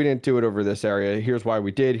 here's why we didn't do it over this area, here's why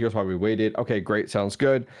we did, here's why we waited. Okay, great, sounds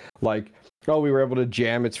good. Like, oh, we were able to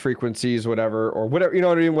jam its frequencies, whatever, or whatever, you know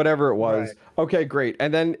what I mean, whatever it was. Right. Okay, great.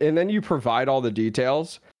 And then you provide all the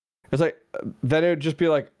details. It's like, then it would just be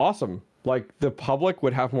like awesome. Like the public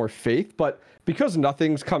would have more faith, but because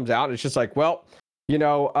nothing comes out, it's just like, well, it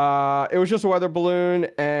was just a weather balloon,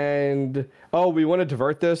 and we want to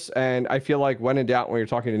divert this. And I feel like when in doubt, when you're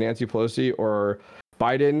talking to Nancy Pelosi or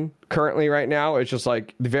Biden currently right now, it's just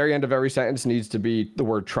like the very end of every sentence needs to be the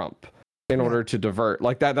word Trump in order to divert.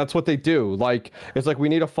 Like that's what they do. Like, it's like, we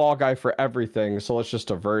need a fall guy for everything, so let's just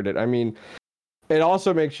divert it. I mean, it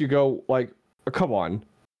also makes you go like, come on.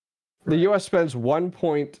 The U.S. spends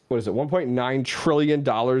 $1.9 trillion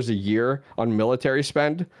a year on military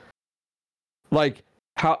spend. Like,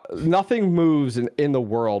 how nothing moves in the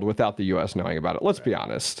world without the U.S. knowing about it. Let's be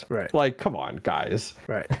honest. Right. Like, come on, guys.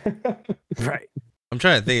 Right. Right. I'm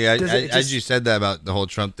trying to think. As you said that about the whole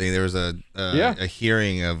Trump thing, there was a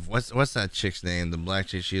hearing of what's that chick's name? The black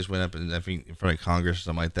chick. She just went up and I think in front of Congress or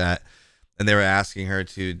something like that, and they were asking her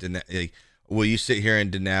to will you sit here and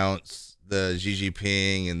denounce the Xi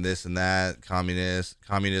Jinping and this and that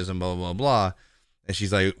communism, blah blah blah. And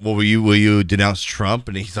she's like, well, will you denounce Trump?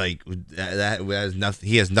 And he's like, that has nothing.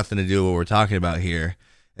 He has nothing to do with what we're talking about here.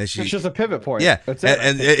 And it's just a pivot point. Yeah, that's it.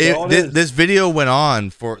 And this video went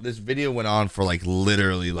on for like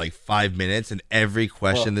literally like 5 minutes, and every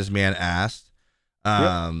question this man asked,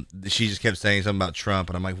 she just kept saying something about Trump,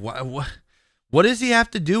 and I'm like, what does he have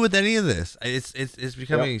to do with any of this? It's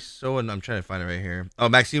becoming so. And I'm trying to find it right here. Oh,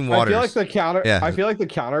 Maxine Waters. I feel like the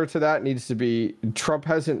counter to that needs to be Trump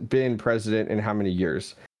hasn't been president in how many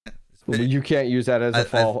years? You can't use that as a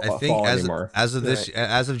fall anymore. As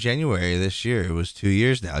of January this year, it was 2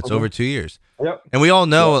 years now. It's over 2 years. Yep. And we all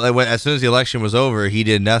know as soon as the election was over, he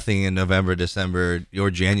did nothing in November, December, or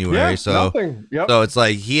January. Yeah, so nothing. Yep. So it's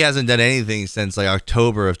like he hasn't done anything since like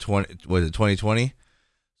October of 2020.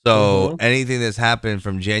 So anything that's happened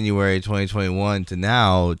from January 2021 to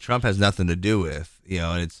now, Trump has nothing to do with.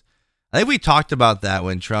 And I think we talked about that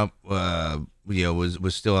when Trump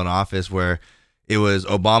was still in office, where it was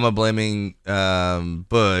Obama blaming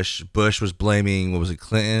Bush. Bush was blaming,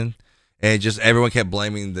 Clinton? And just everyone kept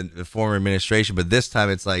blaming the former administration. But this time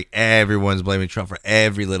it's like everyone's blaming Trump for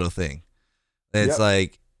every little thing. And it's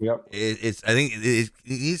like, I think it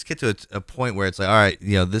needs to get to a point where it's like, all right,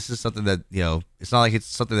 this is something that, it's not like it's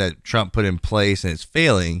something that Trump put in place and it's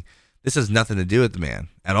failing. This has nothing to do with the man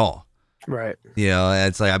at all. Right. And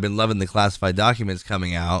it's like, I've been loving the classified documents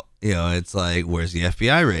coming out. It's like, where's the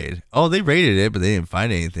FBI raid? Oh, they raided it, but they didn't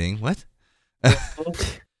find anything. What?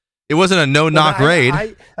 It wasn't a no-knock raid.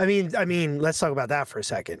 I mean, let's talk about that for a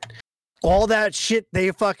second. All that shit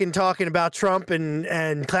they fucking talking about Trump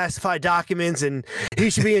and classified documents, and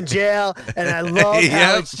he should be in jail. And I love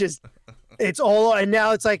how it's all, and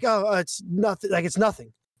now it's like, oh, it's nothing. Like, it's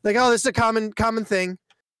nothing. Like, oh, this is a common thing.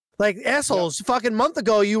 Like, assholes, fucking month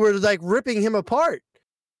ago, you were like ripping him apart.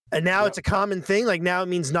 And now it's a common thing. Like, now it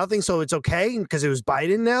means nothing, so it's okay because it was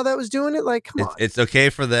Biden now that was doing it. Like, come on. It's okay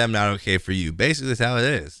for them, not okay for you. Basically, that's how it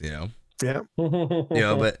is, Yeah.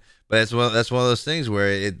 But that's one of those things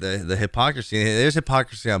where the hypocrisy. There's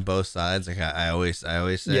hypocrisy on both sides. Like I always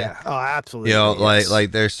say. Yeah. Oh, absolutely.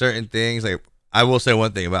 Like there's certain things. Like I will say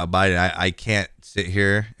one thing about Biden. I can't sit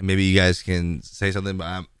here and maybe you guys can say something,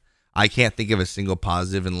 but I can't think of a single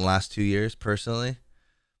positive in the last 2 years personally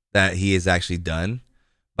that he has actually done.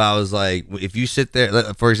 But I was like, if you sit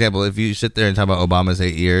there, for example, if you sit there and talk about Obama's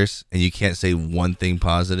 8 years and you can't say one thing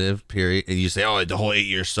positive, period, and you say, oh, the whole 8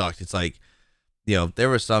 years sucked. It's like, there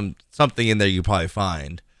was something in there you probably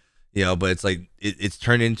find, but it's like, it's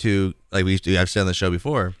turned into, like I've said on the show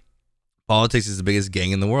before, politics is the biggest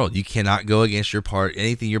gang in the world. You cannot go against your party,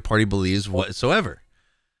 anything your party believes whatsoever.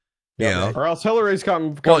 Or else Hillary's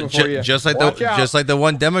coming for you. Just like the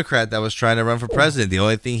one Democrat that was trying to run for president. The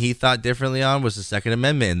only thing he thought differently on was the Second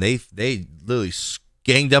Amendment, and they literally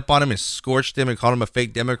ganged up on him and scorched him and called him a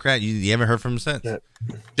fake Democrat. You haven't heard from him since.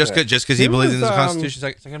 Just because he believes in the Constitution,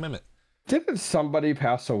 Second Amendment. Didn't somebody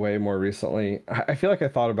pass away more recently? I feel like I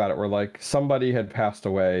thought about it where like somebody had passed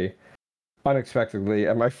away unexpectedly,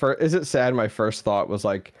 and is it sad? My first thought was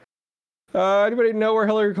like, anybody know where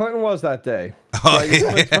Hillary Clinton was that day?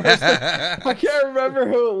 I can't remember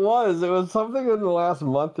who it was. It was something in the last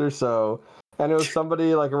month or so, and it was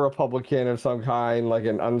somebody like a Republican of some kind, like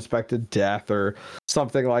an unexpected death or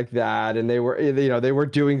something like that. And they were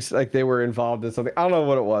doing like they were involved in something. I don't know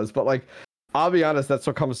what it was, but like I'll be honest, that's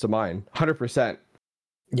what comes to mind. 100%.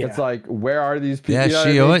 Yeah. It's like, where are these people?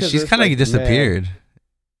 Yeah, she's kind of disappeared.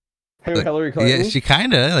 Man. Hillary Clinton? Yeah, she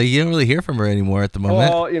kind of, like, you don't really hear from her anymore at the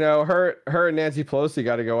moment. Well, her and Nancy Pelosi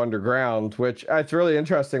got to go underground, which it's really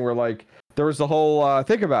interesting. Where like there was the whole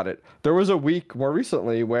think about it. There was a week more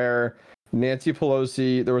recently where Nancy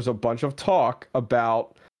Pelosi, there was a bunch of talk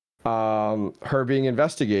about her being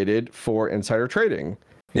investigated for insider trading.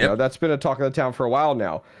 That's been a talk of the town for a while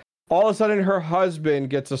now. All of a sudden, her husband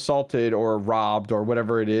gets assaulted or robbed or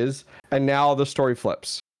whatever it is, and now the story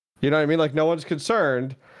flips. You know what I mean? Like no one's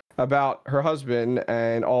concerned about her husband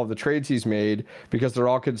and all of the trades he's made because they're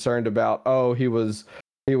all concerned about, he was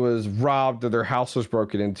robbed or their house was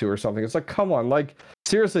broken into or something. It's like, come on, like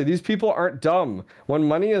seriously, these people aren't dumb. When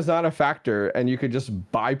money is not a factor and you could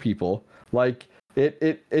just buy people, like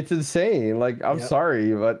it's insane. Like I'm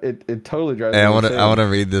sorry, but it totally drives me insane. I want to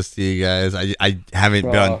read this to you guys. I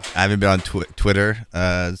haven't been on Twitter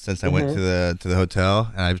since I went to the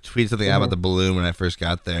hotel, and I tweeted something out about the balloon when I first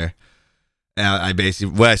got there. And I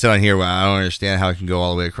basically, what I said on here, I don't understand how it can go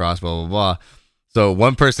all the way across, blah, blah, blah. So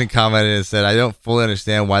one person commented and said, I don't fully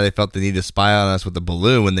understand why they felt the need to spy on us with a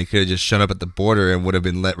balloon when they could have just shown up at the border and would have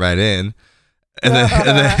been let right in. And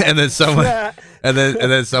then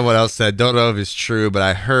someone else said, don't know if it's true, but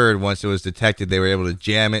I heard once it was detected, they were able to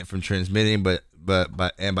jam it from transmitting, but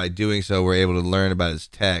by doing so, we're able to learn about its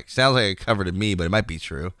tech. Sounds like a cover to me, but it might be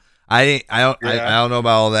true. I don't know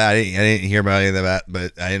about all that. I didn't hear about any of that,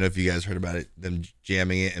 but I didn't know if you guys heard about it, them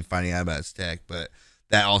jamming it and finding out about its tech. But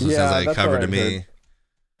that also sounds like a cover to me.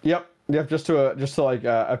 Yep, just to like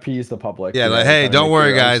appease the public. Yeah, like, hey, don't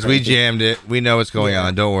worry, guys. We jammed it. We know what's going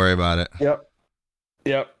on. Don't worry about it. Yep.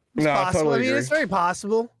 It's possible. Totally agree. It's very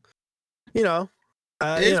possible.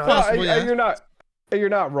 It's possible. You're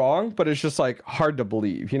not wrong, but it's just like hard to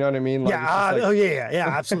believe. You know what I mean? Like,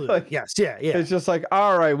 absolutely. Like, yes, It's just like,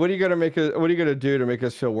 all right, what are you gonna do to make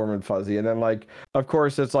us feel warm and fuzzy? And then like, of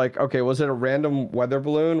course, it's like, okay, was it a random weather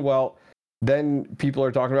balloon? Well, then people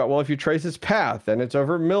are talking about, well, if you trace its path and it's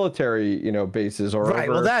over military, bases or right.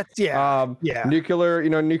 Over, well, that's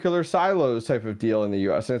nuclear silos type of deal in the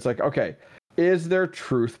U.S. And it's like, okay, is there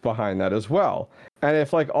truth behind that as well? And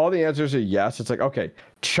if like all the answers are yes, it's like, okay,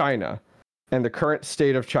 China. And the current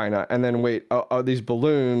state of China, and then wait, these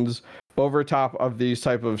balloons over top of these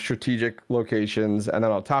type of strategic locations, and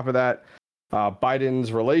then on top of that,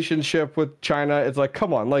 Biden's relationship with China. It's like,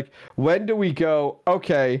 come on, like when do we go?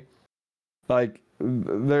 Okay, like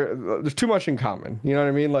there's too much in common. You know what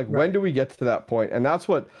I mean? Like when do we get to that point? And that's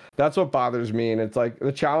what bothers me. And it's like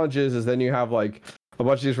the challenge is then you have like a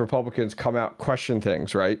bunch of these Republicans come out, question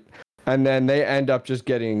things, right? And then they end up just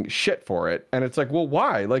getting shit for it. And it's like, well,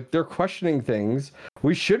 why? Like, they're questioning things.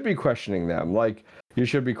 We should be questioning them. Like, you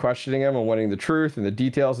should be questioning them and wanting the truth and the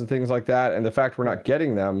details and things like that. And the fact we're not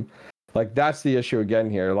getting them, like, that's the issue again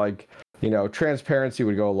here. Like, transparency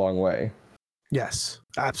would go a long way. Yes,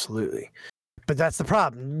 absolutely. But that's the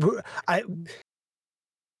problem.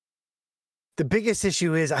 The biggest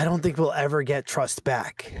issue is I don't think we'll ever get trust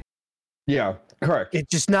back. Yeah, correct. It's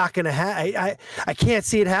just not going to happen. I can't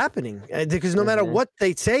see it happening because no matter what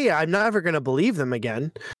they say, I'm never going to believe them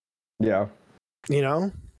again. Yeah.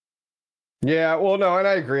 Yeah, well, no, and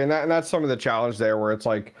I agree. And that's some of the challenge there where it's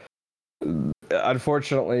like,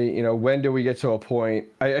 unfortunately, when do we get to a point?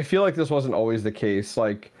 I feel like this wasn't always the case.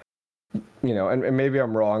 Like, and maybe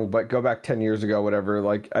I'm wrong, but go back 10 years ago, whatever.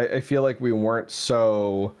 Like, I feel like we weren't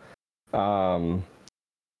so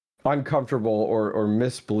uncomfortable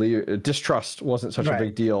or distrust wasn't such a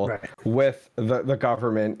big deal with the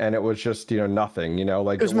government, and it was just nothing.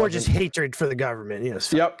 Like it was more just hatred for the government.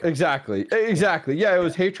 Yes. Yep. Exactly. Yeah, it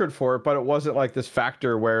was hatred for it, but it wasn't like this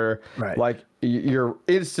factor where like you're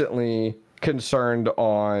instantly concerned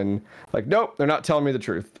on like, nope, they're not telling me the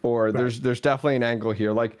truth, or there's definitely an angle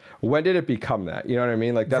here. Like, when did it become that? You know what I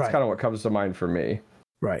mean? Like, that's kind of what comes to mind for me.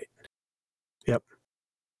 Right. Yep.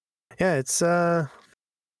 Yeah, it's I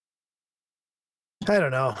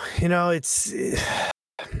don't know.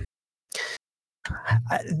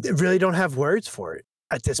 I really don't have words for it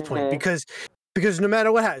at this point because no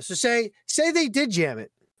matter what happens, so say they did jam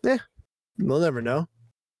it. We'll never know.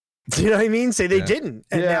 Do you know what I mean? Say they didn't,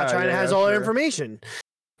 and now China has all our information.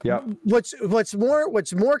 Yeah. What's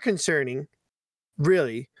more concerning,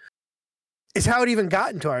 really, is how it even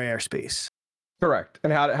got into our airspace. Correct,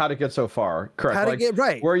 and how to get so far. Correct. How to get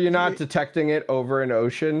right? Were you not detecting it over an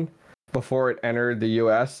ocean before it entered the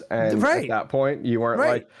U.S. and at that point you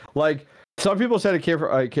weren't like some people said it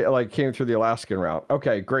came through the Alaskan route.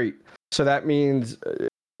 Okay, great. So that means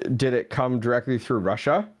did it come directly through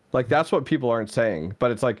Russia? Like, that's what people aren't saying,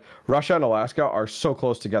 but it's like Russia and Alaska are so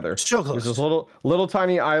close together. So close. There's this little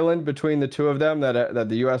tiny island between the two of them that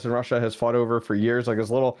the U.S. and Russia has fought over for years. Like, this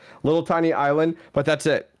little tiny island, but that's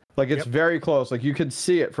it. Like, it's very close. Like, you can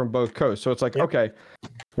see it from both coasts. So it's like, okay,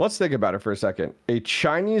 let's think about it for a second. A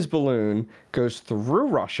Chinese balloon goes through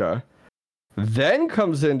Russia, then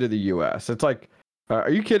comes into the U.S. It's like,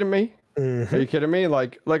 are you kidding me? Are you kidding me?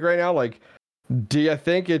 Like right now, like, do you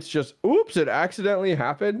think it's just, oops, it accidentally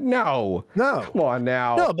happened? No. Come on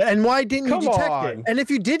now. No, and why didn't you detect it? And if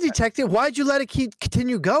you did detect it, why'd you let it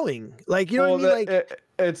continue going? Like, you know what I mean? Like,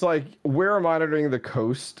 it's like we're monitoring the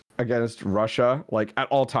coast against Russia, like, at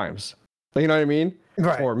all times. You know what I mean?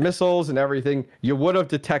 Right. For missiles and everything. You would have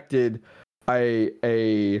detected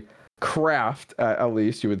a craft, at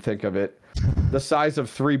least you would think of it, the size of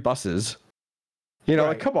 3 buses.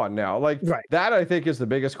 Like, come on now. Like, that I think is the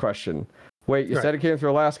biggest question. Wait, you said it came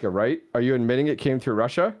through Alaska, right? Are you admitting it came through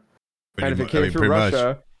Russia? And if it came through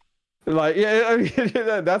Russia, like,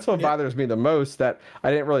 that's what bothers me the most, that I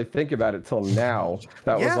didn't really think about it till now.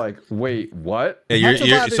 That was like, wait, what? Yeah,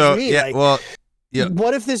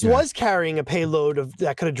 what if this was carrying a payload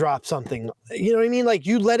that could have dropped something? You know what I mean? Like,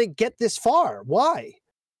 you let it get this far. Why?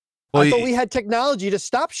 Well, I thought we had technology to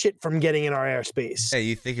stop shit from getting in our airspace. Hey,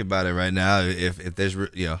 you think about it right now. If there's,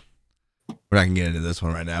 we're not gonna get into this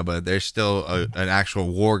one right now, but there's still an actual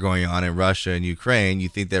war going on in Russia and Ukraine. You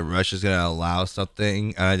think that Russia's gonna allow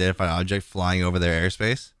something, unidentified object, flying over their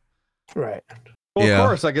airspace? Right. Well, of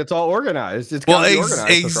course, like, it's all organized. It's organized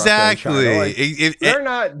exactly. Like, they're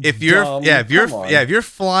not. If you're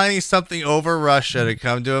flying something over Russia to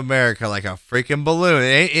come to America, like a freaking balloon,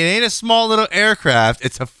 it ain't a small little aircraft.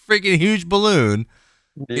 It's a freaking huge balloon.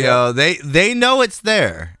 They know it's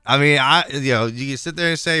there. I mean, you can sit there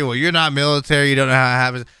and say, well, you're not military, you don't know how it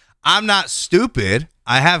happens. I'm not stupid.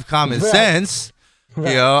 I have common sense. And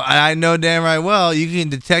I know damn right well you can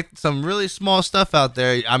detect some really small stuff out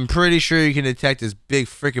there. I'm pretty sure you can detect this big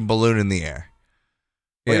freaking balloon in the air.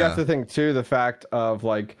 Well, you have to think too, the fact of,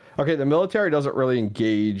 like, okay, the military doesn't really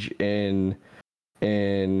engage in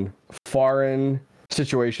foreign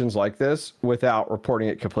situations like this without reporting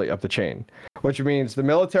it completely up the chain, which means the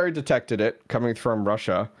military detected it coming from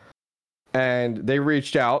Russia, and they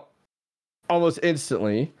reached out almost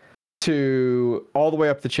instantly to all the way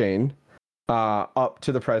up the chain, up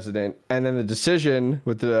to the president, and then the decision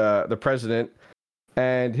with the president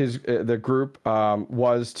and the group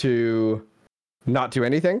was to not do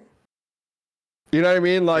anything. You know what I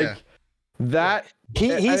mean? Like that. He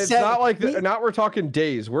said, it's not like not we're talking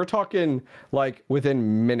days. We're talking like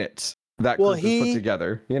within minutes that group was put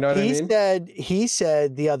together. You know what I mean? He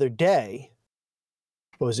said the other day,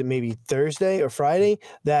 what was it, maybe Thursday or Friday,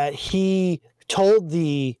 that he told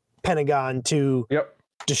the Pentagon to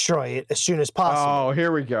destroy it as soon as possible. Oh,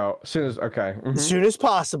 here we go. As soon as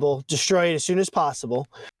possible, destroy it as soon as possible.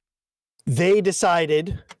 They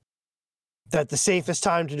decided that the safest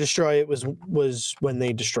time to destroy it was when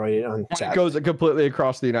they destroyed it on Saturday. It goes completely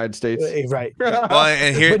across the United States. Right. Well,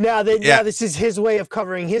 and here, but now this is his way of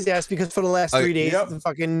covering his ass, because for the last 3 days, the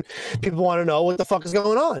fucking people want to know what the fuck is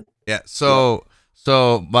going on. Yeah. So,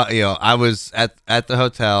 I was at the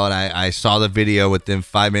hotel, and I saw the video within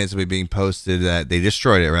 5 minutes of it being posted that they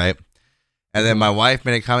destroyed it, right? And then my wife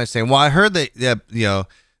made a comment saying, well, I heard that,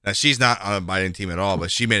 Now she's not on a Biden team at all, but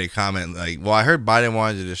she made a comment like, "Well, I heard Biden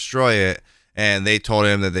wanted to destroy it, and they told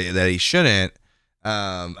him that he shouldn't."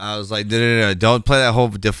 I was like, no, don't play that whole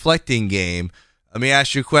deflecting game. Let me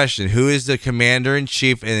ask you a question: who is the commander in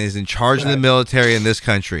chief and is in charge of the military in this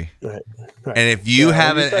country? Right. And if you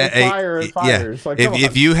have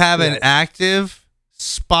if you have an active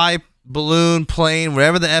spy balloon, plane,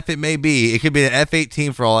 whatever the F it may be, it could be an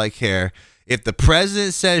F-18 for all I care. If the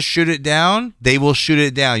president says shoot it down, they will shoot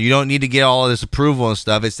it down. You don't need to get all of this approval and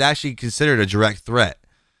stuff. It's actually considered a direct threat.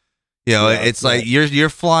 You know, it's like you're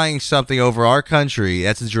flying something over our country.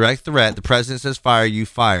 That's a direct threat. The president says fire, you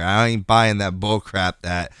fire. I ain't buying that bull crap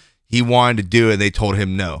that he wanted to do it and they told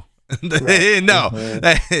him no. They didn't know.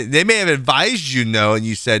 They may have advised you no and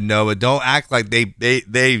you said no, but don't act like they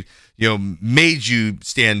made you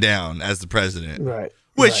stand down as the president. Right.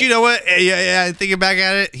 Which, you know what? Yeah, thinking back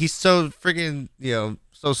at it, he's so freaking,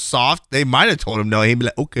 so soft. They might have told him no. He'd be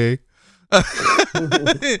like, okay.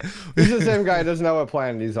 He's the same guy who doesn't know what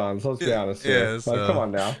planet he's on, so let's be honest here. So. Come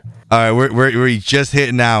on now. All right, we're just hit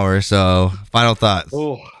an hour, so final thoughts.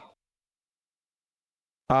 Ooh.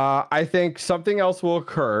 I think something else will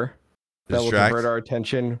occur that will divert our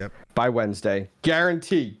attention by Wednesday.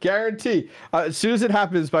 Guarantee. As soon as it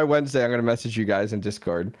happens by Wednesday, I'm going to message you guys in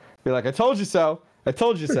Discord. Be like, I told you so.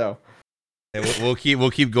 And we'll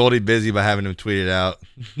keep Goldie busy by having him tweet it out.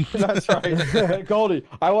 That's right. Goldie,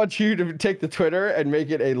 I want you to take the Twitter and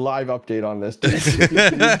make it a live update on this.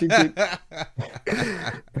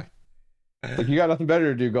 Like, you got nothing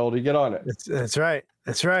better to do, Goldie. Get on it. That's right.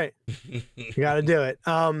 You got to do it.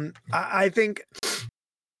 I think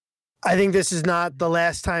this is not the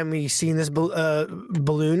last time we've seen this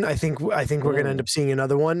balloon. I think we're going to end up seeing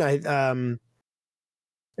another one.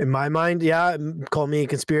 In my mind, call me a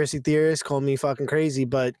conspiracy theorist, call me fucking crazy,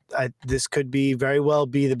 but this could very well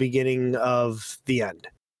be the beginning of the end.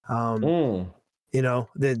 I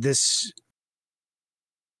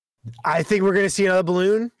think we're going to see another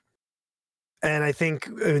balloon. And I think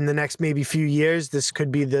in the next maybe few years, this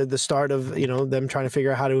could be the start of, them trying to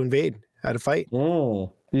figure out how to invade, how to fight.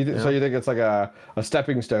 So you think it's like a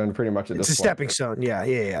stepping stone pretty much at this point? It's a stepping stone. Yeah.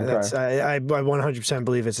 Okay. I 100%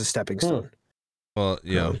 believe it's a stepping stone. Well,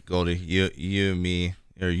 Goldie, you and me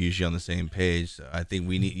are usually on the same page. So I think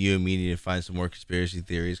you and me need to find some more conspiracy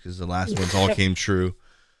theories because the last ones all came true.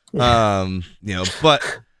 But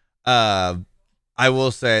I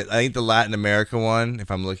will say, I think the Latin America one,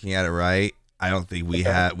 if I'm looking at it right, I don't think we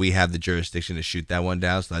have the jurisdiction to shoot that one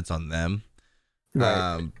down, so that's on them.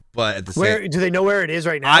 Right. But at the same, do they know where it is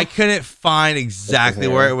right now? I couldn't find exactly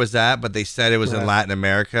where it was at, but they said it was in Latin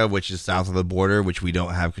America, which is south of the border, which we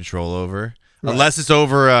don't have control over. Right. Unless it's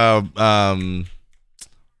over,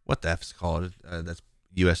 what the F is it called? That's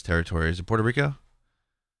U.S. territory. Is it Puerto Rico?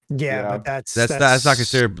 Yeah, but that's not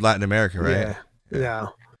considered Latin America, right? Yeah.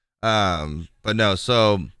 But no.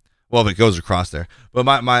 So, well, if it goes across there. But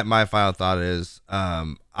my final thought is,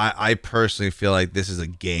 I personally feel like this is a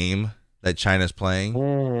game that China's playing.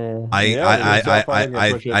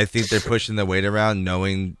 I think they're pushing the weight around,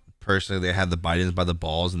 knowing personally they have the Bidens by the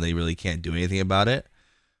balls and they really can't do anything about it.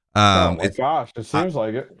 Oh my gosh, it seems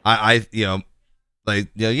like it. If you want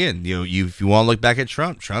to look back at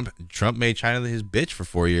Trump made China his bitch for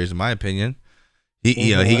 4 years, in my opinion.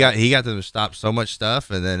 He got them to stop so much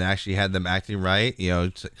stuff, and then actually had them acting right,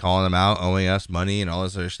 calling them out, owing us money and all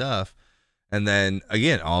this other stuff. And then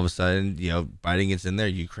again, all of a sudden, Biden gets in there,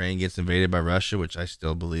 Ukraine gets invaded by Russia, which I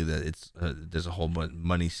still believe that it's there's a whole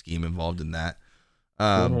money scheme involved in that.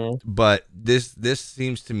 But this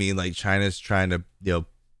seems to me like China's trying to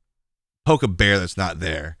poke a bear that's not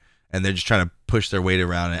there, and they're just trying to push their weight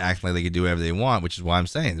around and act like they can do whatever they want, which is why I'm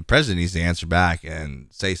saying the president needs to answer back and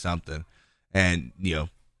say something. And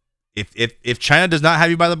if China does not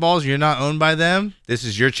have you by the balls, you're not owned by them, this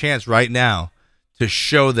is your chance right now to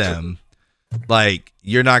show them like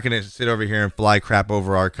you're not going to sit over here and fly crap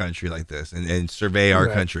over our country like this and survey our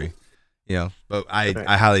country, but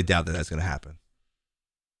I highly doubt that that's going to happen.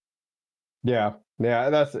 Yeah,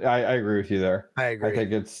 I agree with you there. I agree. I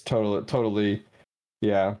think it's totally,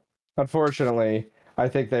 yeah. Unfortunately, I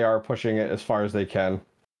think they are pushing it as far as they can.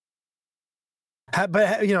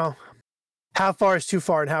 But how far is too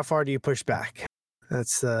far, and how far do you push back?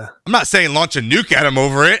 That's I'm not saying launch a nuke at them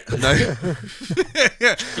over it.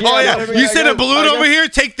 You sent a balloon over here.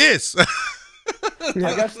 Take this. I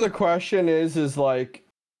guess the question is like,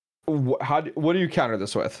 what do you counter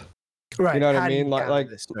this with? Right. You know what I mean?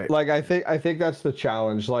 Like I think that's the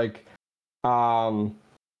challenge. Like, do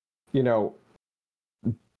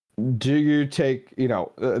you take,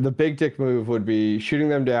 the big dick move would be shooting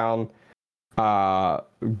them down,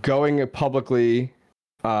 going publicly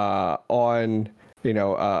on,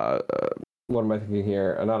 what am I thinking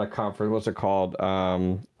here? Not a conference. What's it called?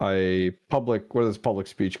 A public. What is this public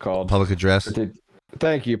speech called? Public address.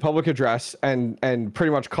 Thank you. Public address, and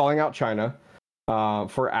pretty much calling out China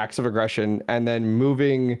for acts of aggression, and then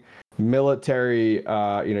moving military,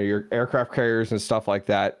 your aircraft carriers and stuff like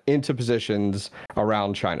that into positions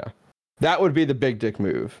around China. That would be the big dick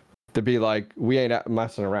move, to be like, we ain't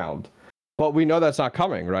messing around. But we know that's not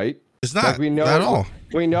coming, right? It's not. We know, not at all.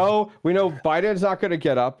 We know Biden's not going to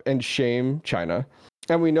get up and shame China.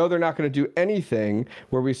 And we know they're not going to do anything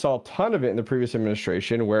where we saw a ton of it in the previous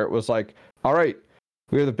administration, where it was like, all right,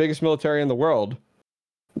 we are the biggest military in the world.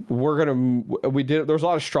 There was a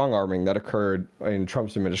lot of strong arming that occurred in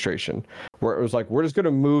Trump's administration, where it was like, we're just going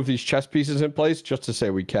to move these chess pieces in place just to say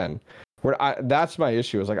we can. That's my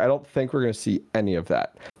issue. Is like, I don't think we're going to see any of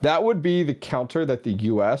that. That would be the counter that the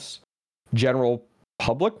U.S. general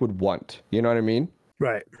public would want. You know what I mean?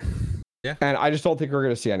 Right. Yeah. And I just don't think we're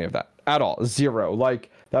going to see any of that at all. Zero.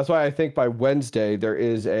 Like, that's why I think by Wednesday there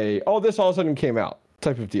is this all of a sudden came out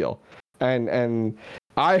type of deal. And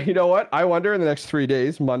you know what? I wonder in the next 3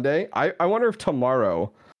 days, Monday, I wonder if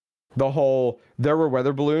tomorrow there were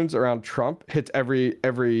weather balloons around Trump hits every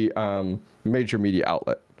major media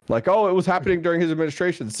outlet. Like, oh, it was happening during his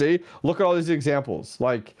administration. See, look at all these examples.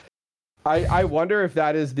 Like, I wonder if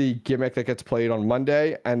that is the gimmick that gets played on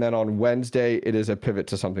Monday, and then on Wednesday it is a pivot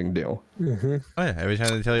to something new. Mm-hmm. Oh yeah, every time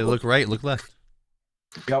they tell you look right, look left.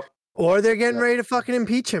 Yep. Or they're getting ready to fucking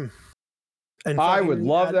impeach him. And I would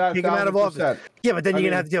love that. Take him out of office. Yeah, but then you're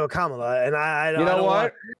gonna have to deal with Kamala, and I don't. You know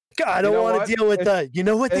what? I don't want to deal with the. You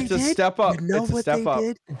know what they did? It's a step up. You know what they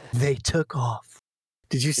did? They took off.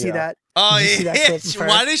 Did you see that? Oh yeah.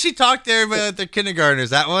 Why did she talk to everybody at their kindergartners?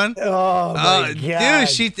 That one? Oh my god,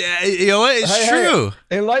 dude! You know what? It's true.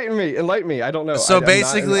 Hey, enlighten me. I don't know. So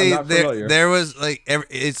basically, there was like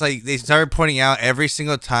it's like they started pointing out every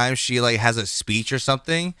single time she like has a speech or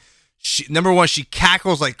something. Number one, she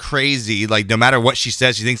cackles like crazy. Like no matter what she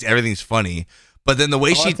says, she thinks everything's funny. But then the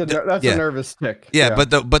way that's a nervous tick. Yeah, but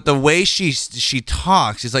the way she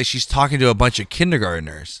talks is like she's talking to a bunch of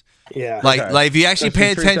kindergartners. Yeah, like if you actually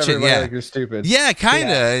pay attention, like you're stupid. Yeah, kind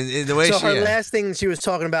of. Yeah. The way her last thing she was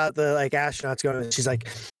talking about the like astronauts going. She's like,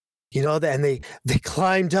 and they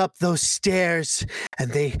climbed up those stairs and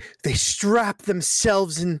they strapped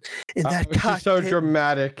themselves in that cockpit. So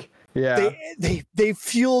dramatic. Yeah. They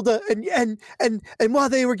fueled and while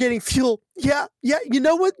they were getting fuel, yeah. You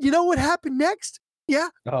know what happened next? Yeah.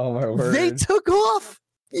 Oh my word. They took off.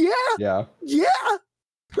 Yeah. Yeah. Yeah.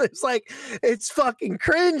 It's like, it's fucking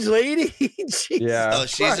cringe, lady. Yeah. Oh,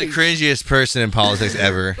 she's the cringiest person in politics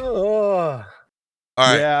ever. Oh. All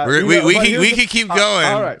right. Yeah. We can keep going.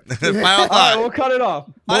 All right. Final thought. All right, we'll cut it off.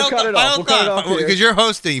 We'll cut it off. Because you're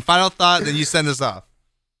hosting. Final thought, then you send us off.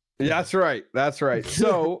 That's right.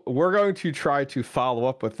 So we're going to try to follow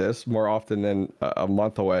up with this more often than a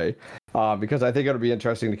month away, because I think it'll be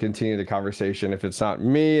interesting to continue the conversation. If it's not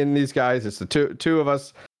me and these guys, it's the two of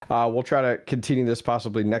us. We'll try to continue this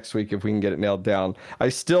possibly next week if we can get it nailed down. I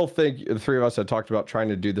still think the three of us had talked about trying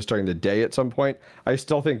to do this during the day at some point. I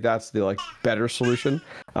still think that's the better solution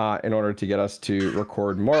in order to get us to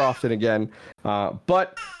record more often again.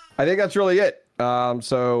 But I think that's really it.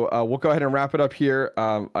 So we'll go ahead and wrap it up here.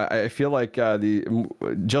 I feel like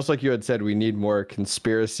just like you had said, we need more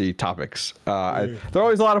conspiracy topics. They're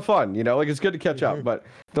always a lot of fun, it's good to catch up, but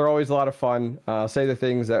they're always a lot of fun. Say the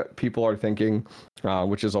things that people are thinking,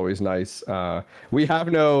 which is always nice. We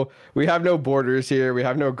have no borders here. We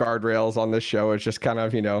have no guardrails on this show. It's just kind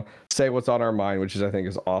of, say what's on our mind, which I think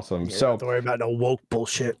is awesome. So don't worry about no woke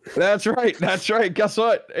bullshit. That's right. Guess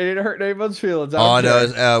what? It ain't hurting anyone's feelings. Oh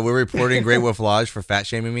no, we're reporting Great Wolf Lodge for fat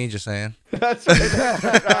shaming me. Just saying. That's right.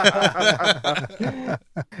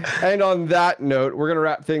 And on that note, we're gonna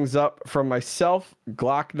wrap things up from myself,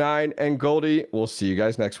 Glock 9, and Goldie. We'll see you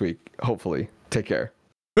guys next week. Hopefully. Take care.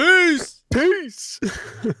 Peace. Peace.